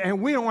prayed,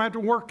 and we don't have to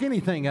work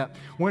anything up.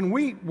 When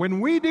we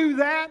do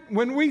that,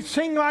 when we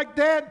sing like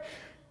that,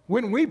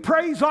 when we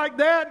praise like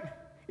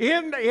that,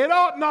 it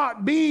ought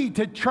not be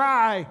to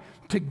try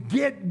to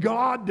get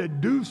God to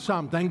do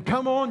something.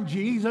 Come on,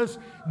 Jesus,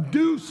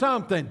 do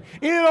something.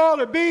 It ought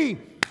to be,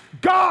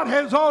 God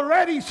has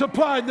already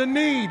supplied the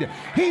need.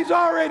 He's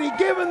already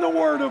given the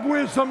word of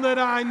wisdom that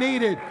I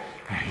needed.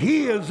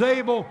 He is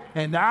able,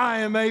 and I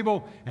am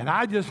able, and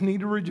I just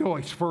need to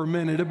rejoice for a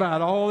minute about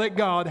all that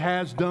God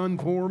has done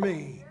for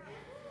me.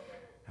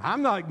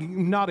 I'm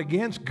not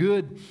against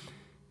good,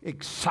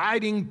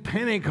 exciting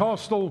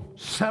Pentecostal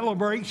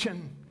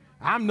celebration.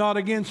 I'm not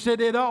against it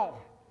at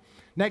all.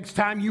 Next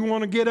time you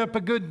want to get up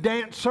a good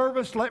dance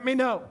service, let me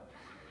know.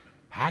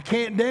 I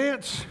can't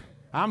dance.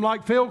 I'm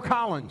like Phil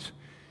Collins.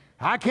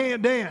 I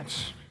can't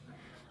dance,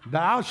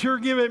 but I'll sure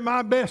give it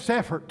my best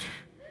effort,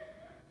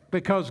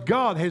 because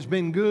God has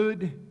been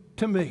good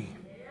to me.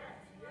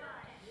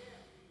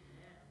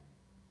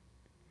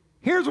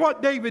 Here's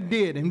what David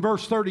did in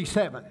verse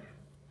 37.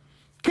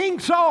 King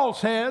Saul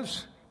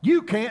says,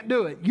 you can't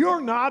do it. You're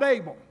not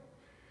able.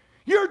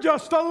 You're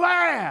just a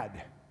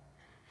lad.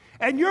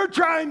 And you're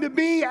trying to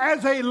be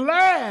as a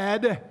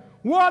lad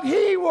what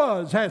he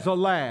was as a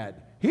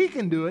lad. He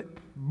can do it,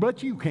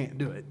 but you can't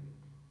do it.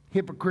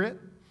 Hypocrite.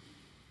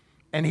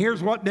 And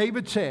here's what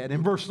David said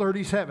in verse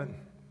 37.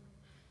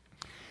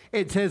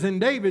 It says, and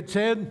David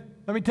said,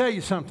 let me tell you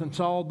something,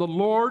 Saul, the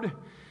Lord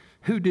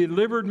who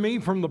delivered me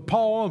from the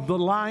paw of the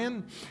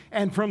lion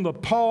and from the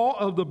paw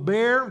of the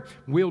bear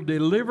will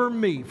deliver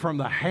me from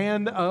the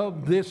hand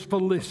of this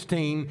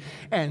Philistine.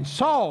 And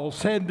Saul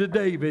said to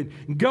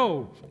David,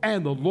 go,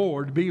 and the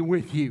Lord be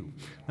with you.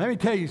 Let me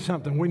tell you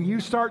something. When you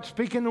start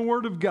speaking the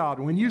word of God,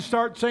 when you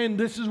start saying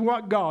this is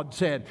what God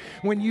said,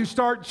 when you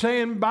start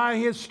saying by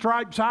his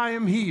stripes I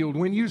am healed,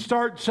 when you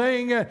start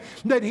saying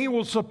that he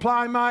will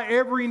supply my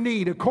every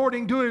need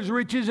according to his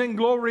riches and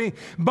glory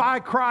by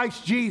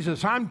Christ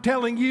Jesus, I'm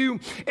telling you,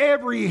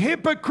 every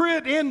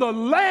hypocrite in the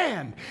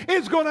land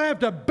is going to have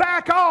to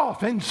back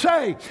off and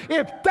say,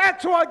 if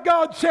that's what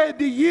God said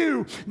to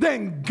you,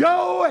 then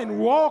go and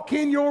walk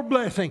in your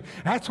blessing.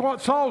 That's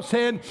what Saul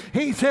said.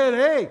 He said,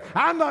 hey,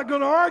 I'm not going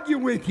to argue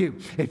with you.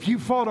 If you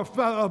fought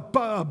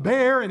a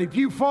bear and if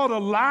you fought a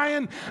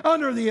lion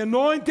under the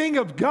anointing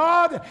of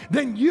God,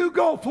 then you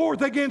go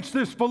forth against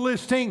this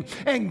Philistine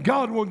and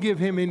God will give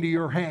him into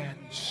your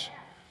hands.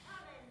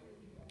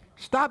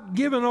 Stop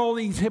giving all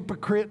these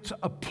hypocrites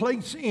a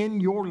place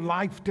in your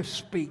life to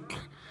speak.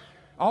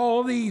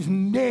 All these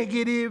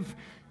negative,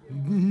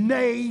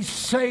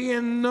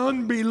 naysaying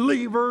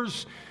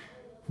unbelievers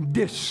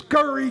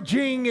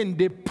discouraging and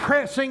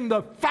depressing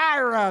the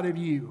fire out of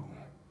you.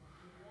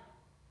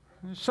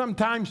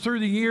 Sometimes through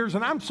the years,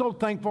 and I'm so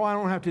thankful I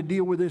don't have to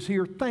deal with this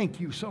here. Thank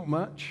you so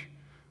much.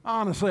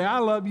 Honestly, I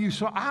love you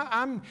so.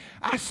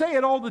 I say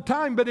it all the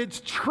time, but it's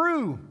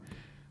true.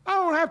 I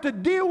don't have to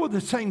deal with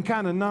the same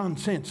kind of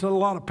nonsense that a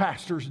lot of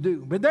pastors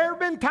do. But there have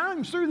been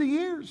times through the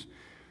years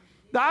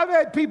that I've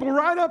had people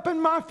right up in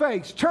my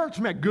face,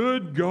 churchmen,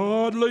 good,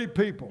 godly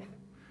people,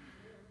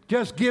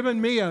 just giving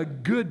me a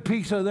good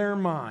piece of their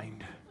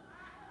mind.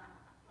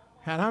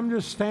 And I'm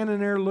just standing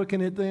there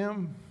looking at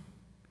them.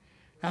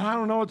 And I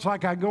don't know, it's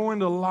like I go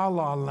into la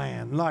la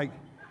land. Like,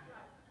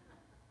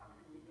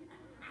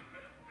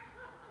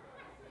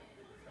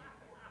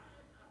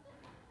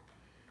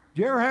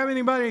 do you ever have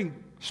anybody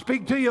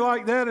speak to you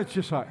like that? It's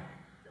just like,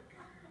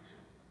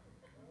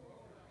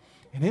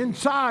 and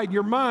inside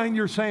your mind,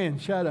 you're saying,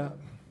 shut up.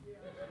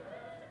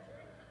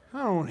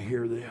 I don't want to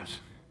hear this.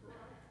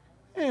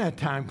 I ain't had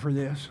time for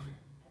this.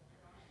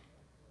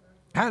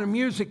 I had a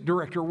music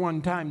director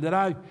one time that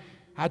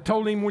I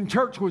told him when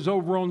church was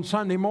over on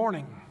Sunday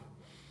morning.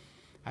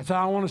 I said,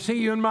 I want to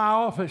see you in my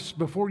office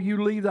before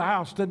you leave the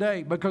house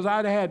today, because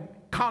I'd had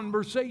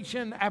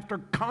conversation after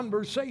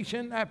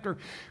conversation after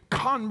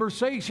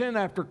conversation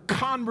after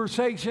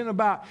conversation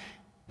about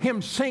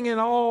him singing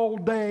all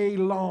day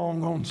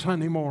long on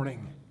Sunday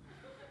morning.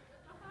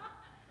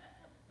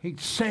 He'd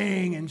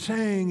sing and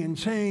sing and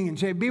sing and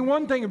say, it'd be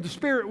one thing if the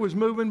Spirit was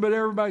moving, but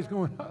everybody's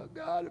going, oh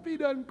God, if he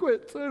doesn't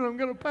quit soon, I'm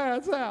going to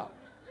pass out.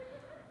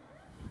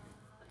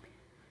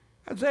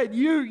 I said,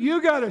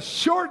 you got to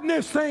shorten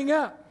this thing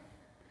up.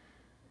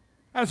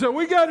 I said,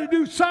 we got to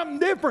do something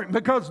different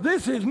because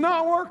this is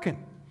not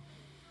working.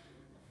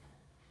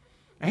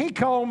 And he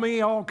called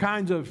me all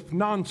kinds of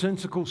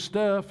nonsensical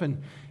stuff,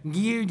 and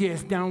you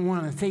just don't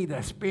want to see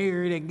the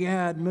Spirit of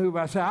God move.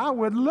 I said, I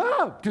would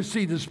love to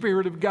see the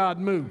Spirit of God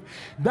move.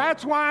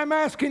 That's why I'm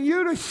asking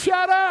you to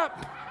shut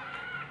up.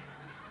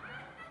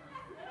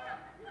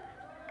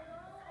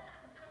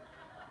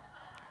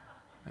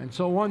 And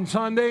so one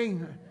Sunday,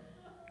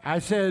 I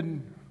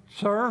said,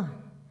 sir,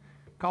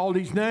 called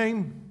his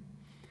name.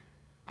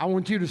 I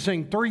want you to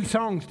sing 3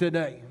 songs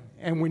today.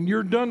 And when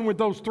you're done with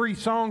those 3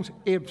 songs,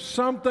 if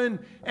something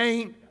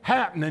ain't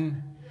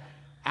happening,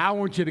 I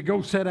want you to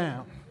go sit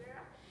down.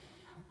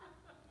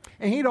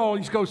 And he'd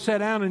always go sit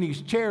down in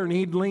his chair and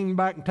he'd lean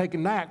back and take a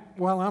nap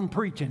while I'm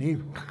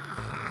preaching.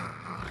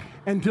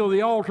 Until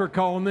the altar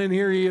call, and then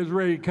here he is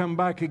ready to come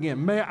back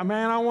again.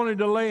 Man, I wanted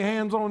to lay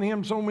hands on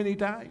him so many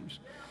times.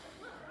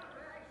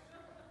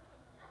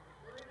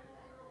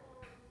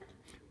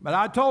 But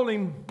I told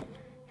him,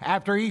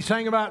 after he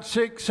sang about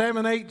 6,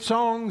 7, 8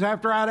 songs,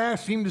 after I'd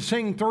asked him to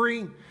sing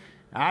 3,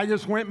 I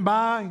just went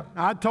by.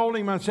 I told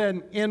him, I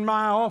said, in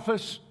my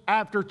office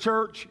after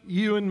church,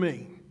 you and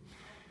me.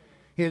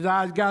 His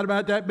eyes got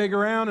about that big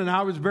around, and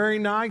I was very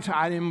nice.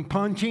 I didn't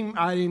punch him.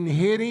 I didn't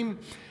hit him.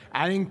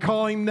 I didn't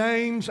call him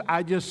names.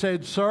 I just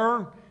said,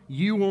 sir,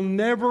 you will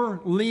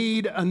never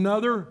lead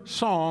another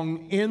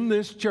song in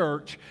this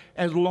church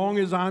as long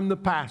as I'm the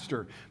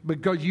pastor,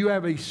 because you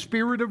have a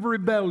spirit of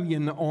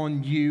rebellion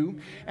on you,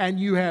 and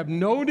you have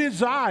no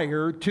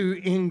desire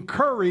to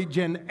encourage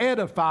and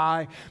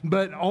edify,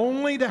 but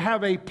only to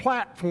have a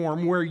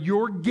platform where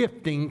your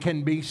gifting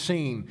can be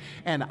seen.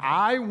 And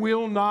I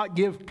will not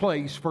give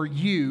place for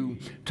you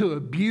to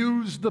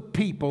abuse the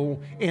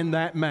people in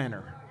that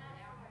manner.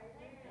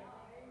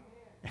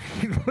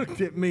 He looked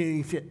at me and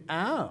he said,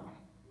 oh.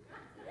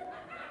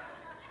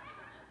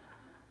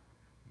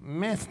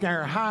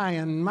 Mr. High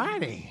and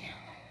Mighty.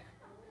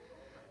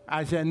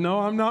 I said,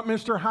 no, I'm not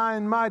Mr. High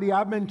and Mighty.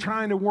 I've been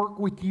trying to work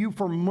with you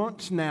for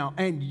months now,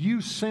 and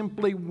you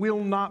simply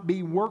will not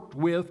be worked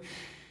with.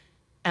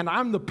 And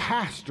I'm the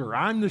pastor.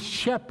 I'm the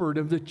shepherd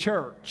of the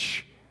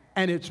church,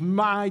 and it's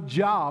my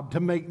job to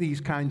make these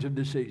kinds of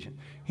decisions.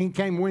 He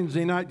came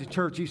Wednesday night to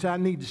church. He said, I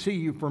need to see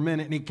you for a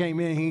minute. And he came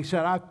in and he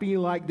said, I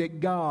feel like that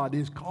God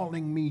is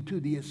calling me to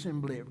the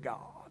assembly of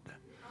God.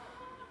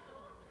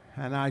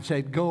 And I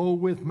said, go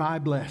with my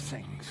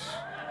blessings.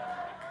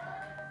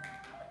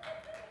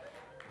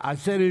 I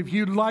said, if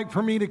you'd like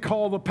for me to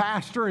call the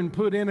pastor and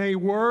put in a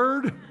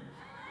word,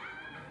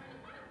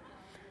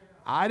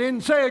 I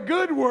didn't say a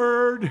good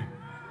word.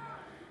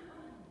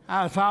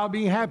 I said, I'll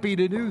be happy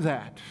to do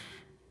that.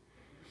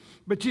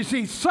 But you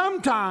see,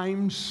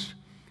 sometimes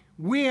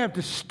we have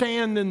to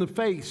stand in the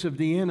face of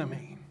the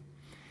enemy.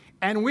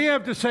 And we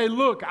have to say,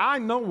 look, I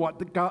know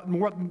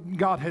what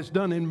God has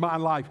done in my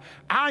life.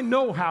 I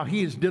know how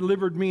he has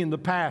delivered me in the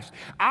past.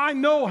 I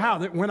know how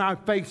that when I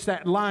faced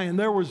that lion,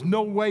 there was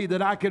no way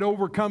that I could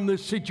overcome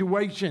this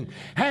situation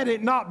had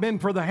it not been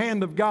for the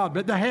hand of God.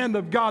 But the hand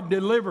of God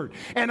delivered.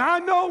 And I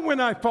know when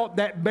I fought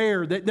that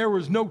bear that there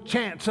was no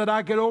chance that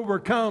I could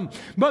overcome.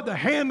 But the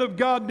hand of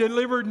God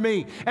delivered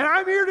me. And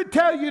I'm here to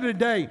tell you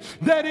today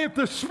that if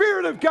the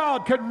Spirit of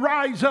God could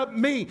rise up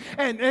me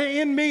and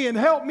in me and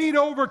help me to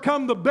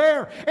overcome the bear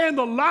and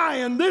the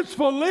lion, this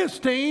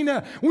Philistine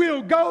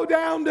will go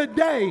down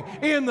today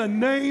in the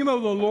name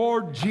of the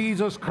Lord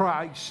Jesus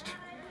Christ.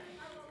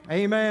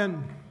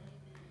 Amen.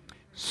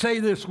 Say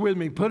this with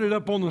me. Put it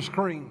up on the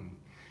screen.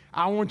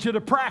 I want you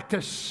to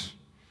practice.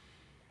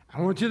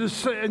 I want you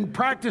to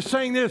practice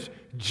saying this.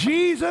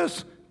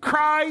 Jesus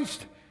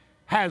Christ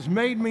has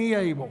made me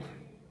able.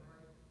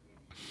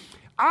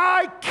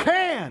 I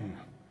can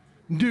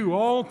do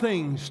all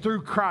things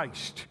through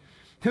Christ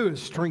who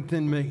has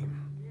strengthened me.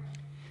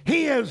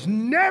 He has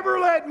never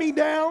let me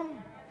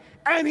down,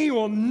 and He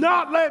will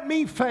not let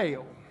me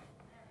fail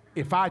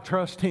if I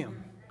trust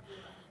Him.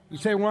 You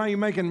say, why are you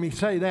making me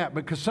say that?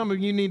 Because some of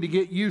you need to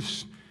get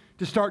used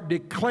to start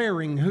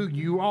declaring who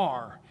you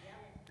are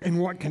and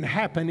what can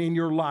happen in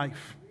your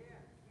life.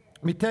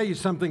 Let me tell you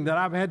something that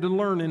I've had to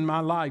learn in my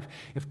life.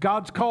 If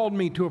God's called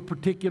me to a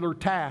particular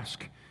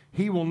task,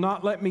 He will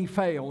not let me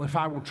fail if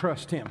I will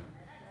trust Him.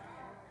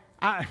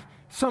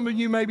 Some of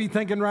you may be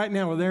thinking right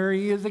now, well, there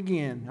he is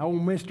again, old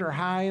Mr.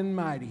 High and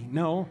Mighty.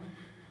 No,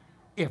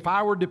 if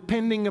I were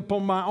depending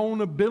upon my own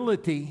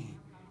ability,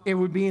 it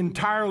would be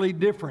entirely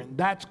different.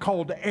 That's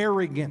called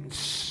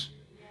arrogance.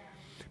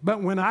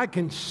 But when I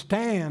can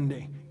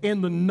stand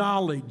in the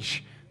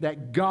knowledge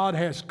that God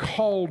has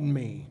called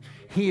me,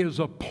 He has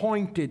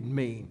appointed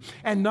me.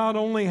 And not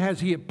only has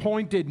He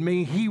appointed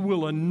me, He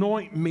will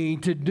anoint me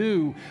to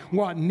do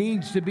what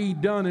needs to be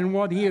done and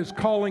what He is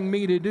calling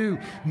me to do.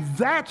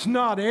 That's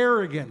not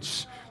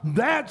arrogance.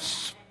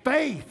 That's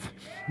faith.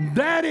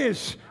 That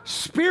is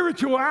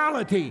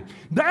spirituality.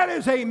 That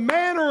is a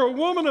man or a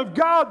woman of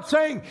God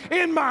saying,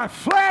 in my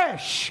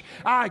flesh,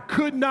 I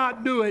could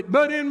not do it.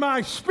 But in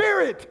my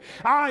spirit,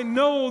 I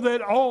know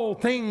that all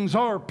things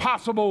are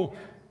possible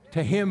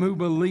to him who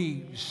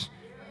believes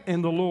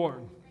in the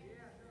Lord.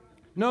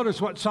 Notice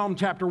what Psalm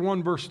chapter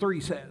 1 verse 3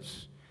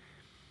 says.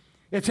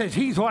 It says,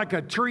 He's like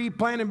a tree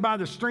planted by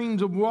the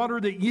streams of water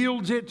that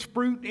yields its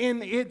fruit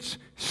in its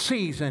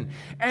season,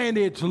 and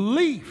its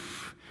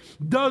leaf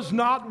does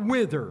not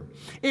wither.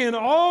 In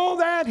all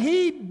that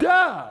He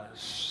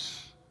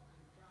does,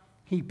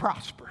 He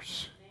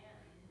prospers.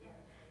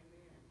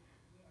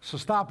 So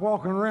stop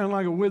walking around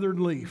like a withered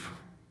leaf.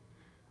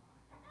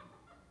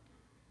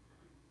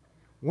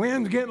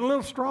 Wind's getting a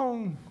little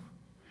strong.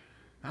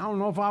 I don't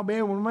know if I'll be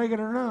able to make it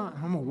or not.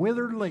 I'm a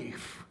withered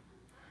leaf.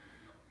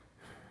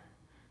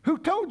 Who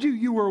told you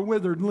you were a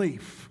withered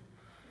leaf?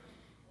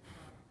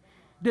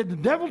 Did the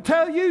devil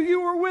tell you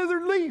you were a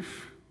withered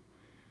leaf?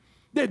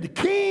 Did the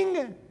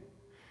king?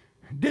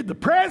 Did the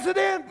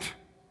president?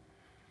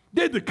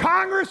 Did the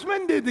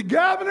congressman? Did the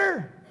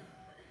governor?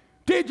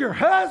 Did your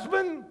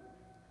husband?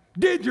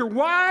 Did your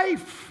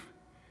wife?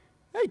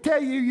 They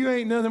tell you you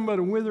ain't nothing but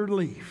a withered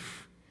leaf.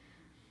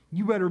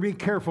 You better be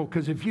careful,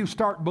 because if you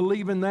start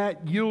believing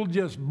that, you'll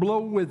just blow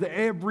with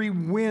every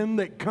wind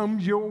that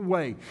comes your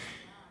way.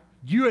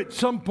 You at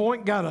some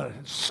point got to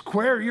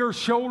square your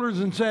shoulders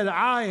and say,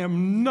 I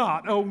am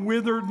not a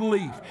withered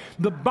leaf.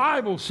 The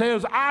Bible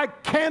says I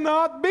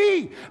cannot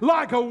be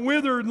like a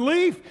withered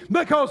leaf,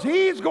 because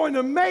He's going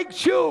to make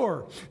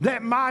sure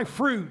that my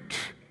fruit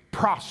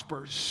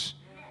prospers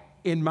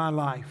in my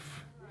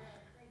life.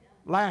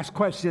 Last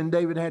question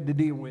David had to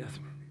deal with.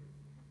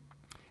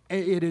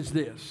 It is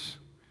this.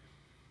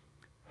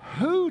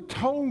 Who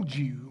told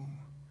you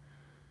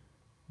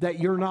that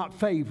you're not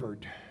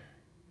favored?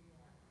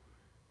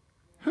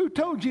 Who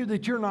told you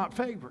that you're not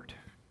favored?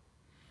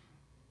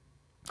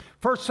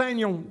 1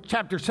 Samuel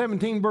chapter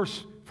 17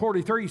 verse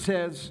 43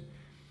 says,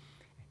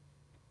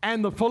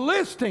 and the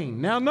Philistine,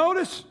 now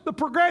notice the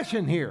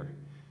progression here.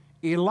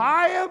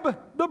 Eliab,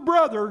 the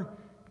brother,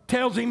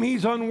 tells him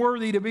he's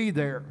unworthy to be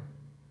there.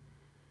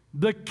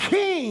 The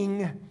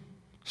king,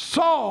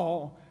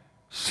 Saul,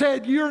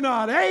 said you're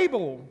not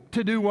able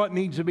to do what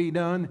needs to be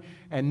done.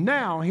 And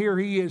now here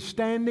he is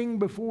standing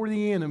before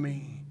the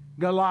enemy,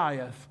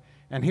 Goliath.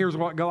 And here's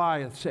what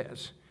Goliath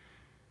says.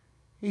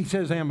 He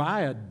says, am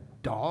I a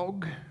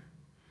dog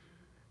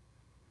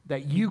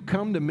that you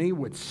come to me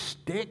with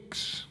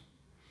sticks?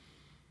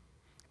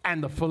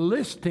 And the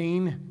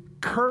Philistine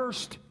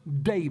cursed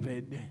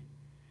David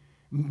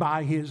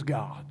by his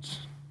gods.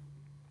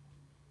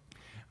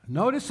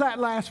 Notice that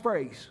last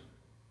phrase.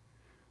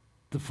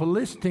 The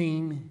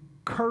Philistine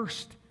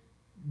cursed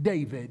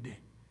David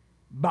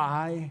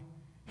by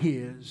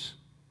his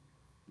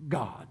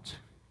gods.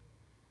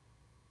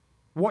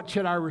 What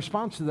should our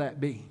response to that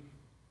be?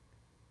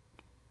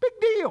 Big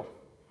deal.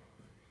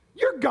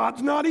 Your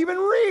God's not even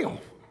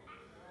real.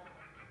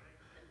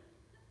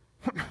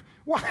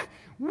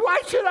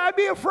 Why should I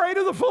be afraid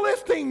of the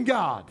Philistine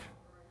God?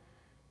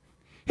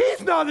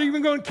 He's not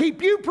even going to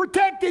keep you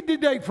protected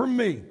today from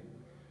me.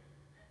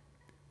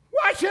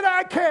 Why should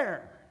I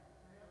care?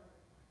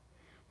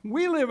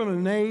 We live in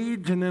an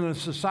age and in a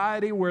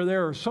society where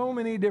there are so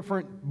many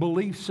different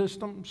belief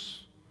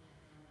systems.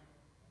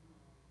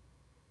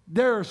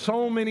 There are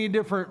so many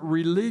different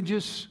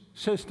religious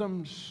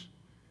systems.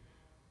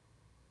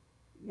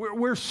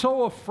 We're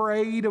so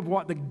afraid of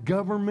what the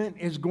government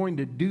is going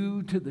to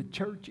do to the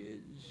churches.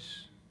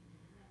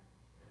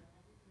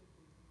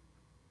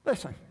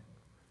 Listen,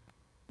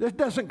 this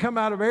doesn't come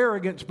out of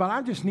arrogance, but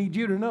I just need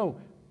you to know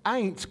I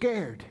ain't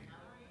scared.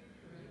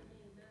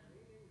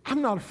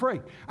 I'm not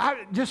afraid.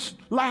 Just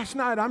last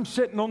night, I'm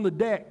sitting on the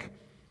deck.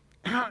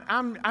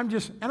 And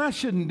I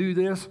shouldn't do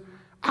this.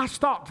 I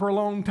stopped for a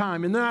long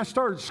time, and then I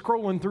started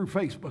scrolling through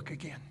Facebook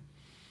again.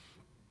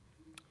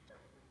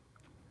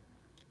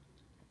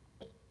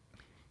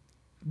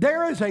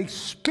 There is a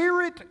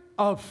spirit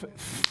of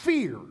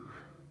fear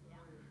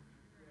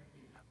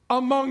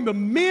among the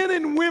men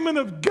and women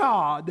of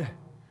God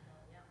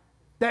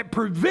that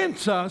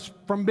prevents us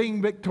from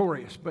being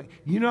victorious. But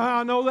you know how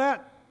I know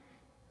that?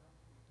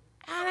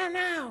 I don't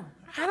know.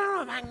 I don't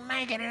know if I can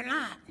make it or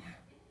not.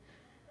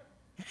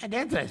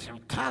 That's some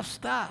tough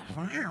stuff.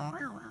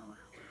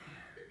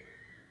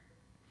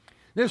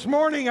 This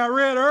morning I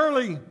read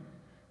early,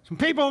 some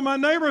people in my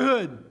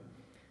neighborhood,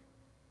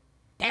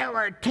 there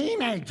were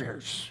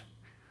teenagers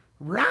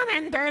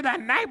running through the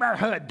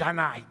neighborhood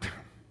tonight.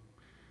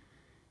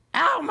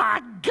 Oh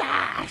my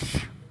gosh!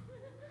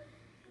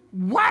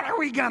 What are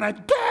we gonna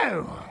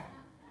do?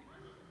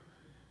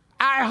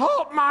 I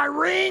hope my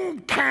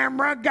Ring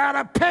camera got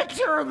a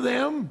picture of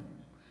them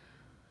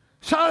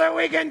so that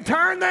we can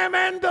turn them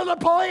into the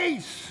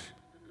police.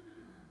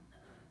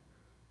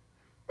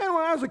 Man,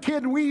 when I was a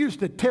kid, we used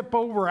to tip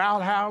over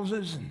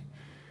outhouses.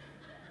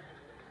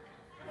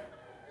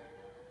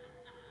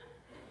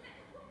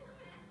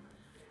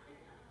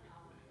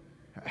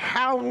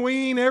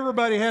 Halloween,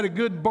 everybody had a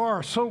good bar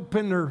of soap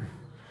in their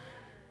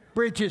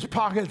breeches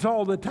pockets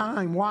all the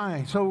time.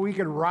 Why? So we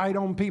could write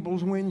on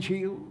people's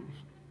windshields.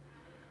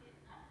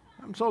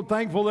 I'm so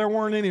thankful there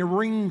weren't any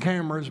Ring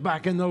cameras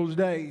back in those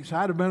days.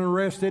 I'd have been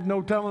arrested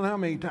no telling how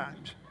many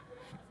times.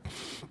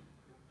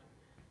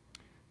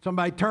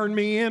 Somebody turned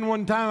me in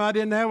one time. I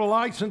didn't have a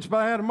license,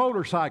 but I had a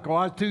motorcycle.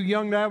 I was too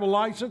young to have a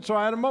license, so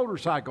I had a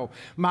motorcycle.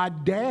 My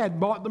dad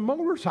bought the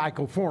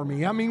motorcycle for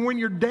me. I mean, when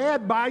your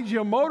dad buys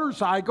you a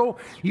motorcycle,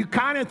 you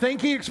kind of think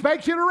he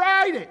expects you to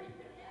ride it.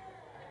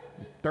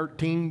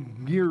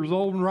 13 years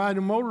old and riding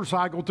a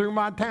motorcycle through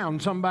my town.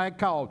 Somebody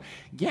called,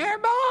 "Your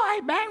boy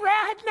been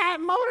riding that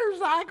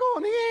motorcycle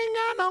and he ain't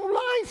got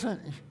no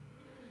license."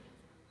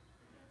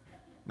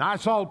 And I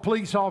saw a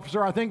police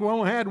officer, I think we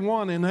only had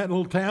one in that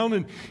little town,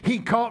 and he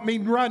caught me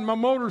riding my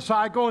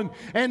motorcycle,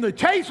 and the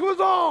chase was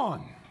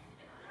on.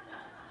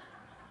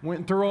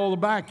 Went through all the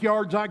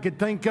backyards I could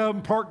think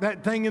of, parked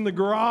that thing in the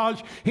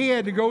garage. He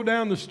had to go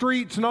down the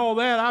streets and all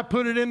that. I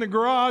put it in the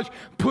garage,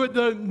 put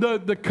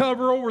the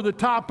cover over the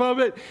top of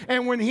it,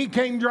 and when he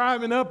came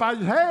driving up, I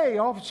said, "Hey,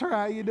 officer,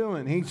 how you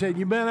doing?" He said,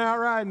 "You've been out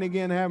riding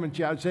again, haven't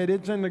you?" I said,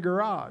 "It's in the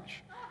garage."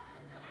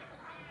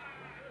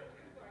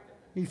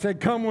 He said,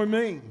 "Come with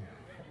me."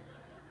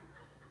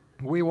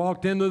 We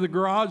walked into the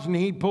garage, and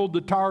he pulled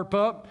the tarp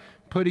up,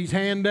 put his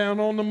hand down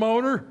on the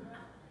motor,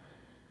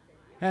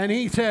 and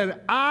he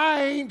said,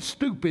 "I ain't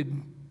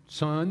stupid,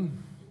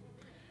 son."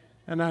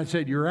 And I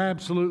said, "You're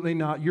absolutely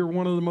not. You're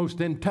one of the most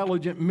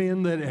intelligent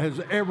men that has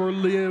ever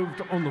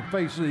lived on the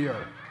face of the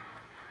earth."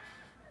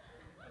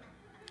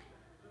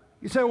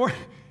 You say, "Well,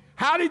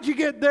 how did you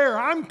get there?"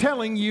 I'm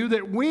telling you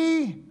that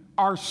we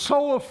are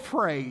so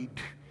afraid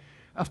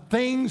of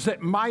things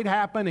that might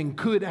happen and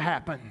could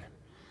happen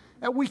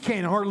that we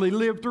can't hardly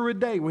live through a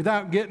day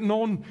without getting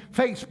on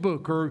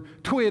Facebook or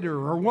Twitter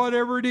or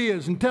whatever it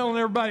is and telling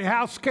everybody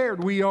how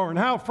scared we are and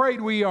how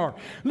afraid we are.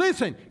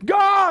 Listen,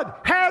 God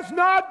has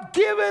not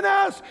given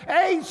us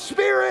a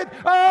spirit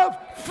of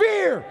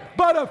fear,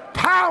 but of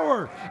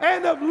power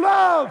and of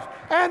love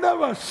and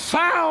of a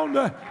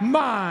sound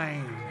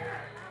mind.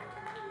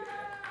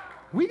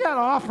 We got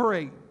to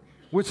operate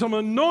with some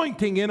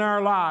anointing in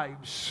our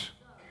lives.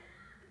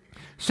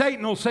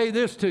 Satan will say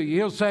this to you.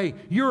 He'll say,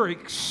 "You're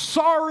a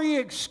sorry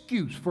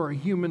excuse for a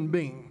human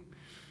being."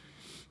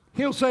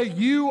 He'll say,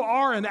 "You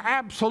are an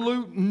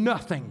absolute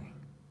nothing."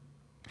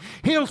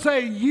 He'll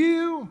say,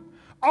 "You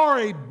are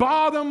a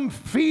bottom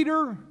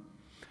feeder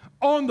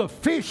on the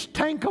fish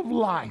tank of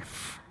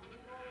life."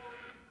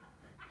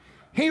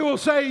 He will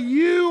say,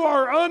 "You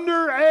are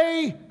under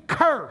a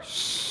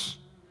curse."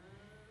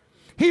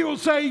 He will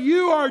say,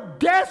 "You are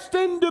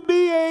destined to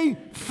be a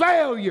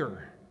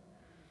failure."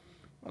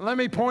 Let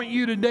me point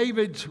you to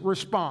David's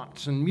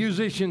response, and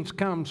musicians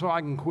come so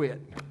I can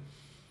quit.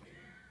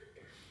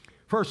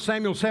 1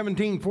 Samuel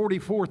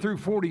 17:44 through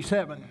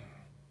 47.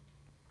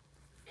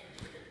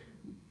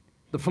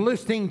 The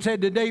Philistine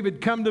said to David,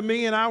 "Come to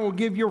me, and I will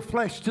give your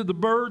flesh to the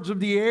birds of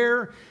the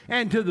air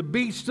and to the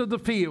beasts of the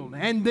field."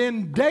 And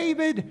then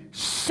David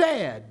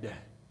said,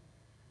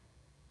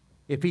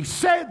 if he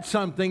said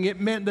something, it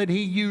meant that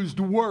he used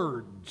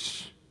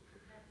words.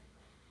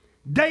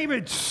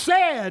 David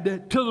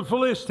said to the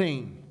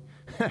Philistine,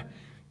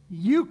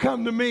 "You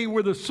come to me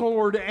with a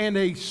sword and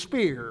a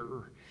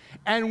spear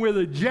and with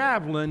a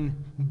javelin,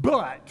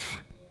 but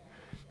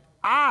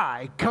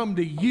I come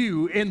to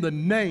you in the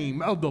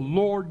name of the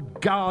Lord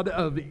God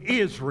of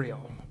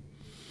Israel,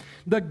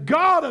 the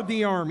God of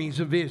the armies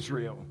of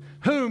Israel,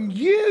 whom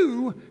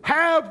you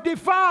have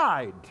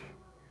defied.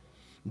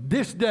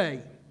 This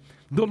day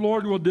the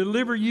Lord will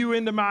deliver you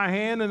into my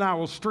hand, and I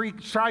will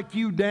strike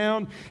you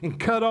down and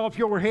cut off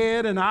your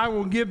head, and I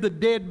will give the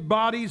dead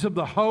bodies of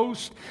the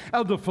host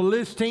of the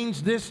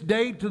Philistines this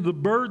day to the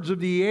birds of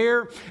the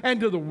air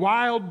and to the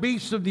wild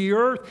beasts of the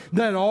earth,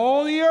 that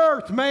all the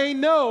earth may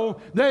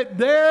know that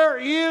there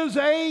is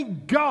a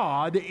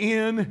God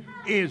in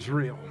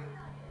Israel.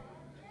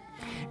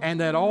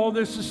 And that all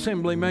this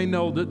assembly may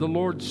know that the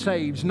Lord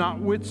saves not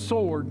with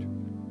sword,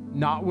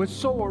 not with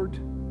sword,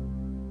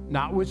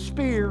 not with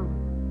spear,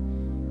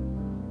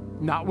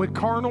 not with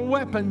carnal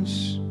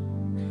weapons,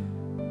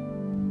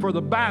 for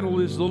the battle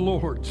is the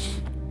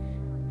Lord's,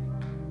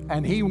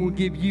 and He will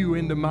give you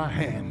into my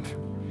hand.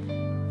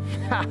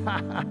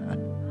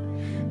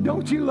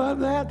 Don't you love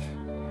that?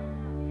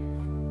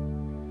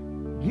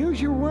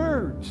 Use your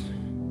words.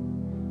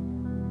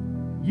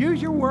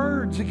 Use your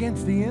words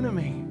against the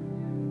enemy.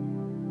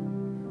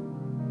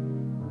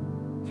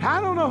 I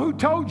don't know who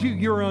told you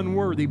you're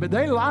unworthy, but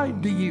they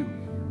lied to you.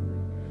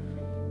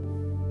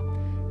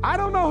 I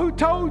don't know who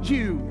told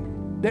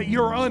you that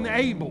you're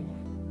unable.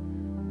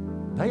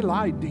 They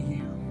lied to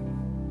you.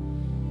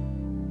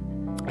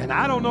 And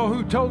I don't know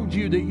who told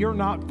you that you're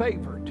not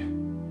favored.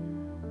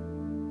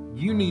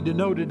 You need to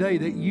know today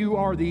that you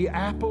are the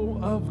apple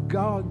of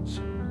God's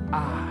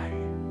eye.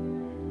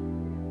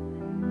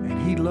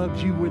 And He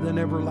loves you with an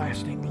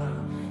everlasting love.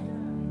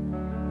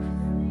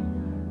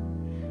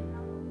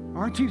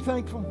 Aren't you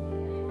thankful?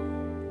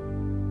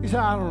 You say,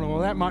 I don't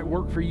know, that might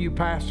work for you,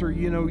 Pastor.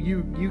 You know,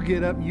 you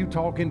get up and you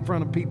talk in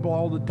front of people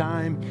all the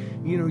time.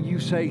 You know, you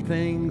say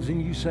things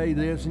and you say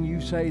this and you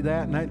say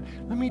that. And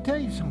let me tell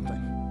you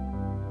something.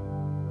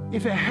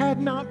 If it had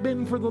not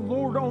been for the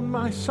Lord on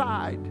my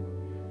side,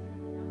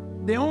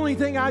 the only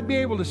thing I'd be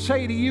able to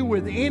say to you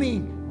with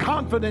any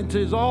confidence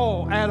at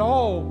all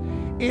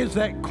is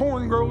that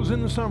corn grows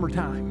in the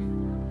summertime.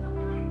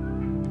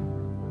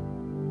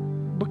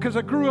 Because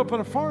I grew up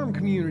in a farm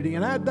community,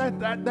 and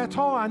that's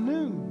all I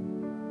knew.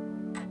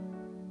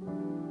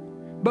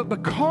 But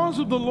because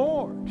of the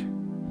Lord,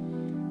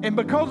 and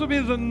because of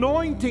His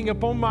anointing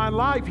upon my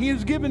life, He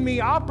has given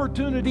me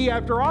opportunity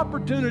after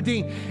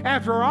opportunity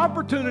after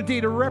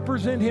opportunity to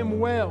represent Him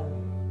well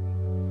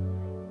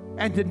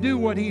and to do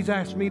what He's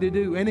asked me to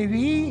do. And if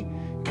He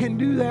can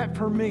do that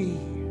for me,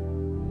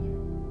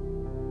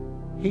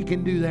 He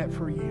can do that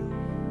for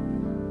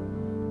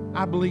you.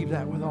 I believe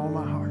that with all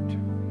my heart.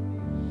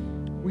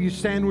 Will you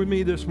stand with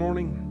me this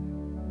morning?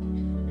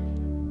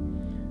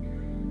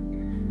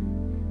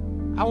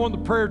 I want the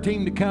prayer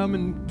team to come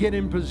and get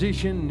in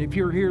position. If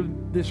you're here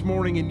this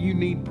morning and you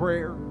need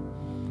prayer,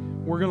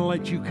 we're going to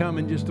let you come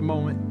in just a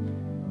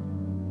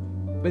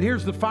moment. But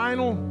here's the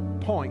final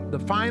point, the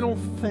final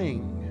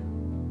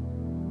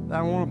thing that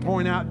I want to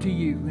point out to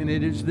you, and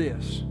it is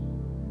this.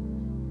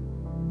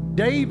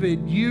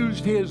 David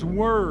used his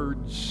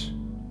words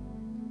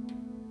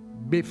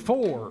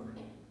before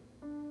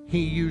he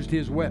used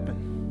his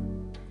weapon.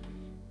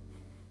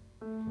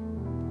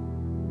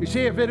 You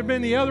see, if it had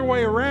been the other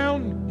way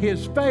around,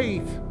 his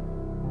faith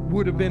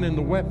would have been in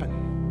the weapon.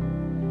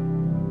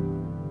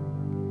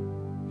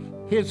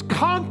 His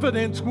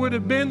confidence would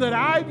have been that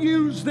I've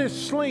used this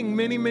sling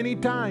many, many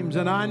times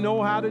and I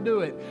know how to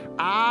do it.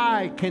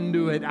 I can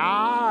do it.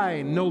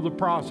 I know the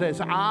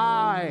process.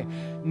 I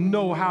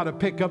know how to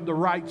pick up the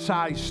right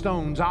size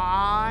stones.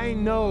 I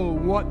know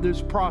what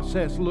this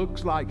process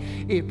looks like.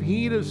 If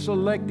he'd have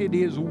selected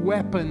his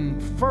weapon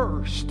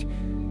first,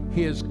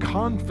 his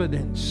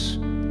confidence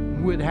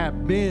would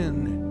have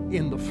been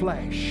in the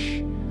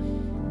flesh.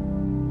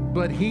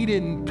 But he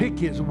didn't pick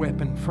his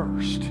weapon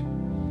first.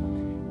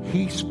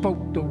 He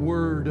spoke the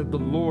word of the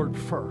Lord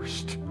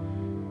first.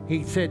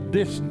 He said,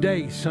 this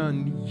day,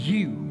 son,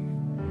 you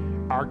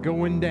are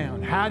going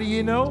down. How do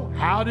you know?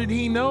 How did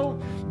he know?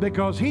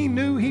 Because he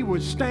knew he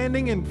was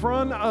standing in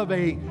front of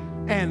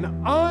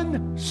an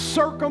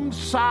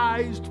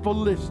uncircumcised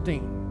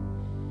Philistine.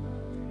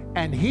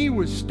 And he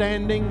was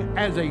standing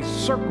as a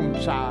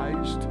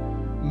circumcised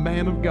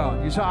man of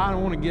God. You say, I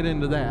don't want to get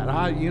into that.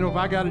 If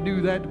I got to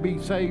do that to be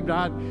saved,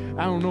 I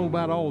don't know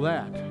about all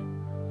that.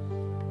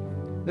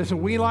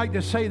 Listen, we like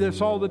to say this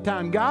all the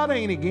time. God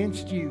ain't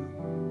against you.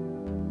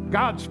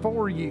 God's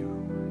for you.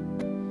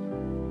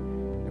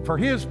 And for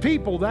His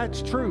people,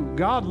 that's true.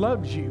 God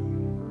loves you.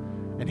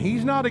 And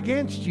He's not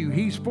against you.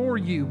 He's for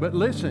you. But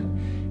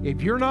listen,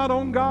 if you're not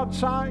on God's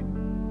side,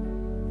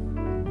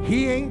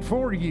 He ain't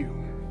for you.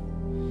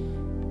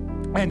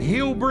 And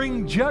He'll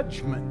bring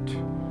judgment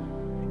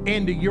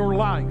into your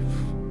life.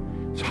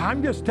 So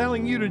I'm just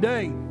telling you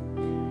today,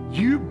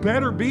 you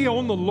better be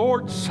on the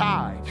Lord's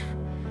side.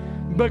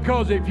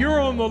 Because if you're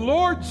on the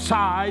Lord's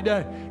side,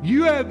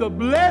 you have the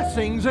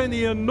blessings and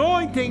the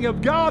anointing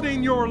of God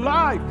in your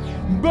life.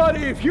 But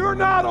if you're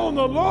not on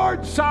the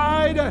Lord's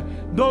side,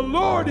 the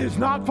Lord is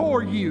not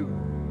for you.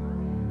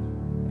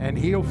 And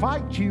He'll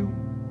fight you.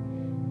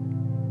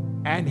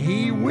 And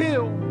He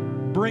will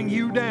bring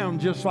you down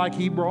just like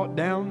He brought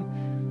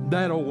down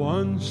that old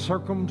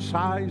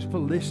uncircumcised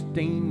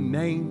Philistine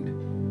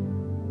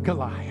named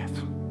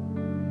Goliath.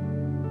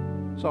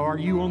 So are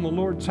you on the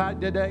Lord's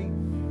side today?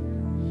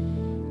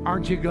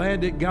 Aren't you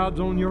glad that God's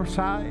on your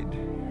side?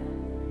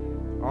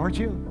 Aren't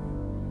you?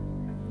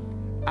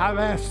 I've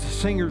asked the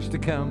singers to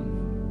come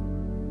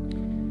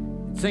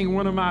and sing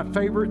one of my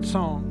favorite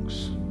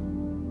songs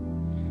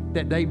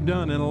that they've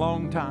done in a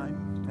long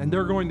time. And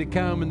they're going to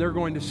come and they're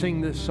going to sing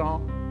this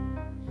song.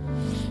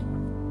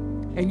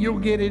 And you'll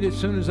get it as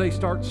soon as they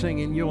start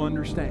singing. You'll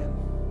understand.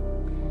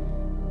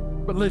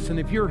 But listen,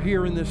 if you're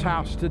here in this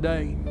house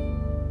today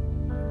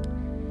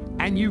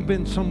and you've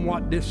been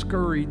somewhat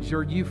discouraged,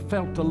 or you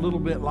felt a little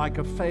bit like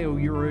a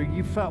failure, or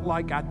you felt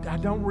like I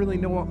don't really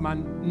know what my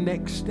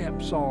next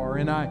steps are,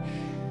 and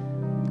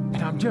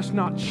I'm just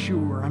not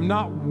sure. I'm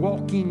not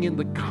walking in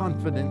the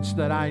confidence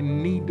that I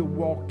need to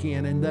walk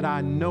in and that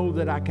I know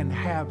that I can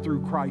have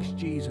through Christ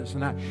Jesus.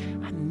 And I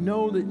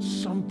know that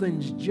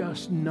something's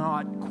just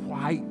not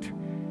quite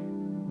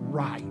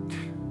right.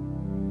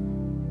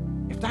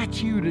 If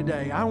that's you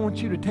today, I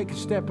want you to take a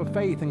step of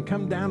faith and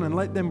come down and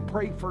let them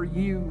pray for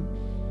you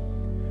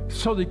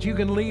so that you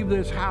can leave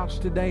this house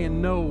today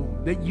and know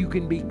that you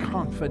can be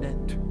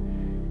confident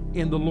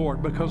in the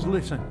Lord. Because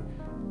listen,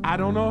 I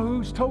don't know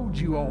who's told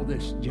you all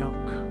this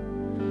junk.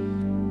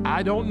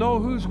 I don't know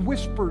who's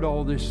whispered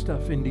all this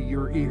stuff into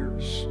your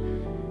ears.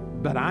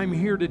 But I'm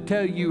here to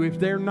tell you, if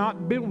they're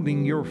not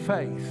building your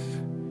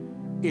faith,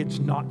 it's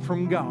not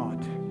from God.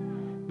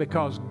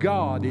 Because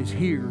God is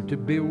here to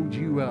build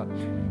you up.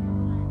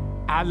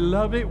 I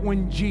love it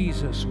when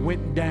Jesus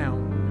went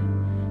down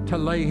to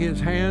lay his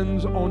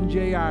hands on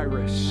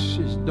Jairus,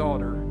 his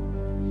daughter,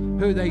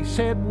 who they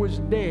said was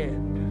dead.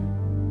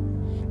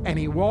 And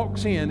he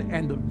walks in,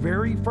 and the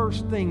very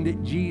first thing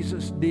that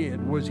Jesus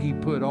did was he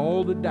put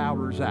all the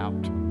doubters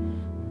out.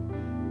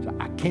 So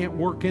I can't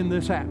work in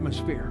this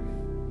atmosphere.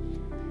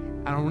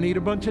 I don't need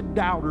a bunch of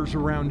doubters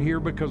around here,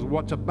 because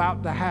what's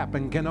about to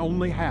happen can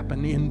only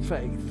happen in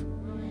faith.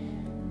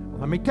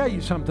 Let me tell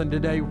you something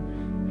today.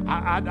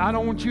 I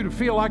don't want you to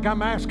feel like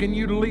I'm asking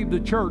you to leave the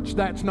church.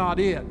 That's not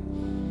it.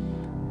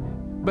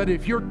 But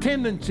if your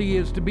tendency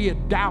is to be a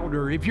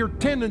doubter, if your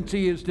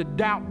tendency is to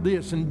doubt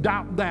this and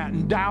doubt that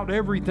and doubt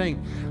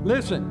everything,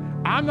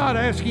 listen, I'm not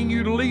asking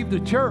you to leave the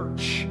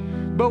church.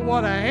 But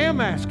what I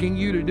am asking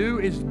you to do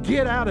is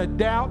get out of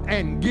doubt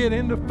and get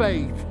into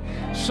faith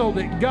so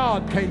that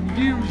God can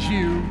use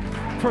you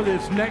for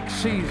this next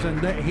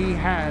season that he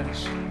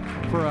has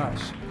for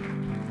us.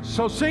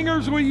 So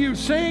singers, will you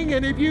sing?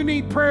 And if you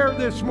need prayer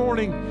this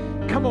morning,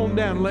 come on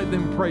down and let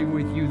them pray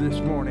with you this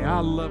morning.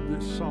 I love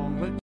this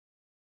song. Let's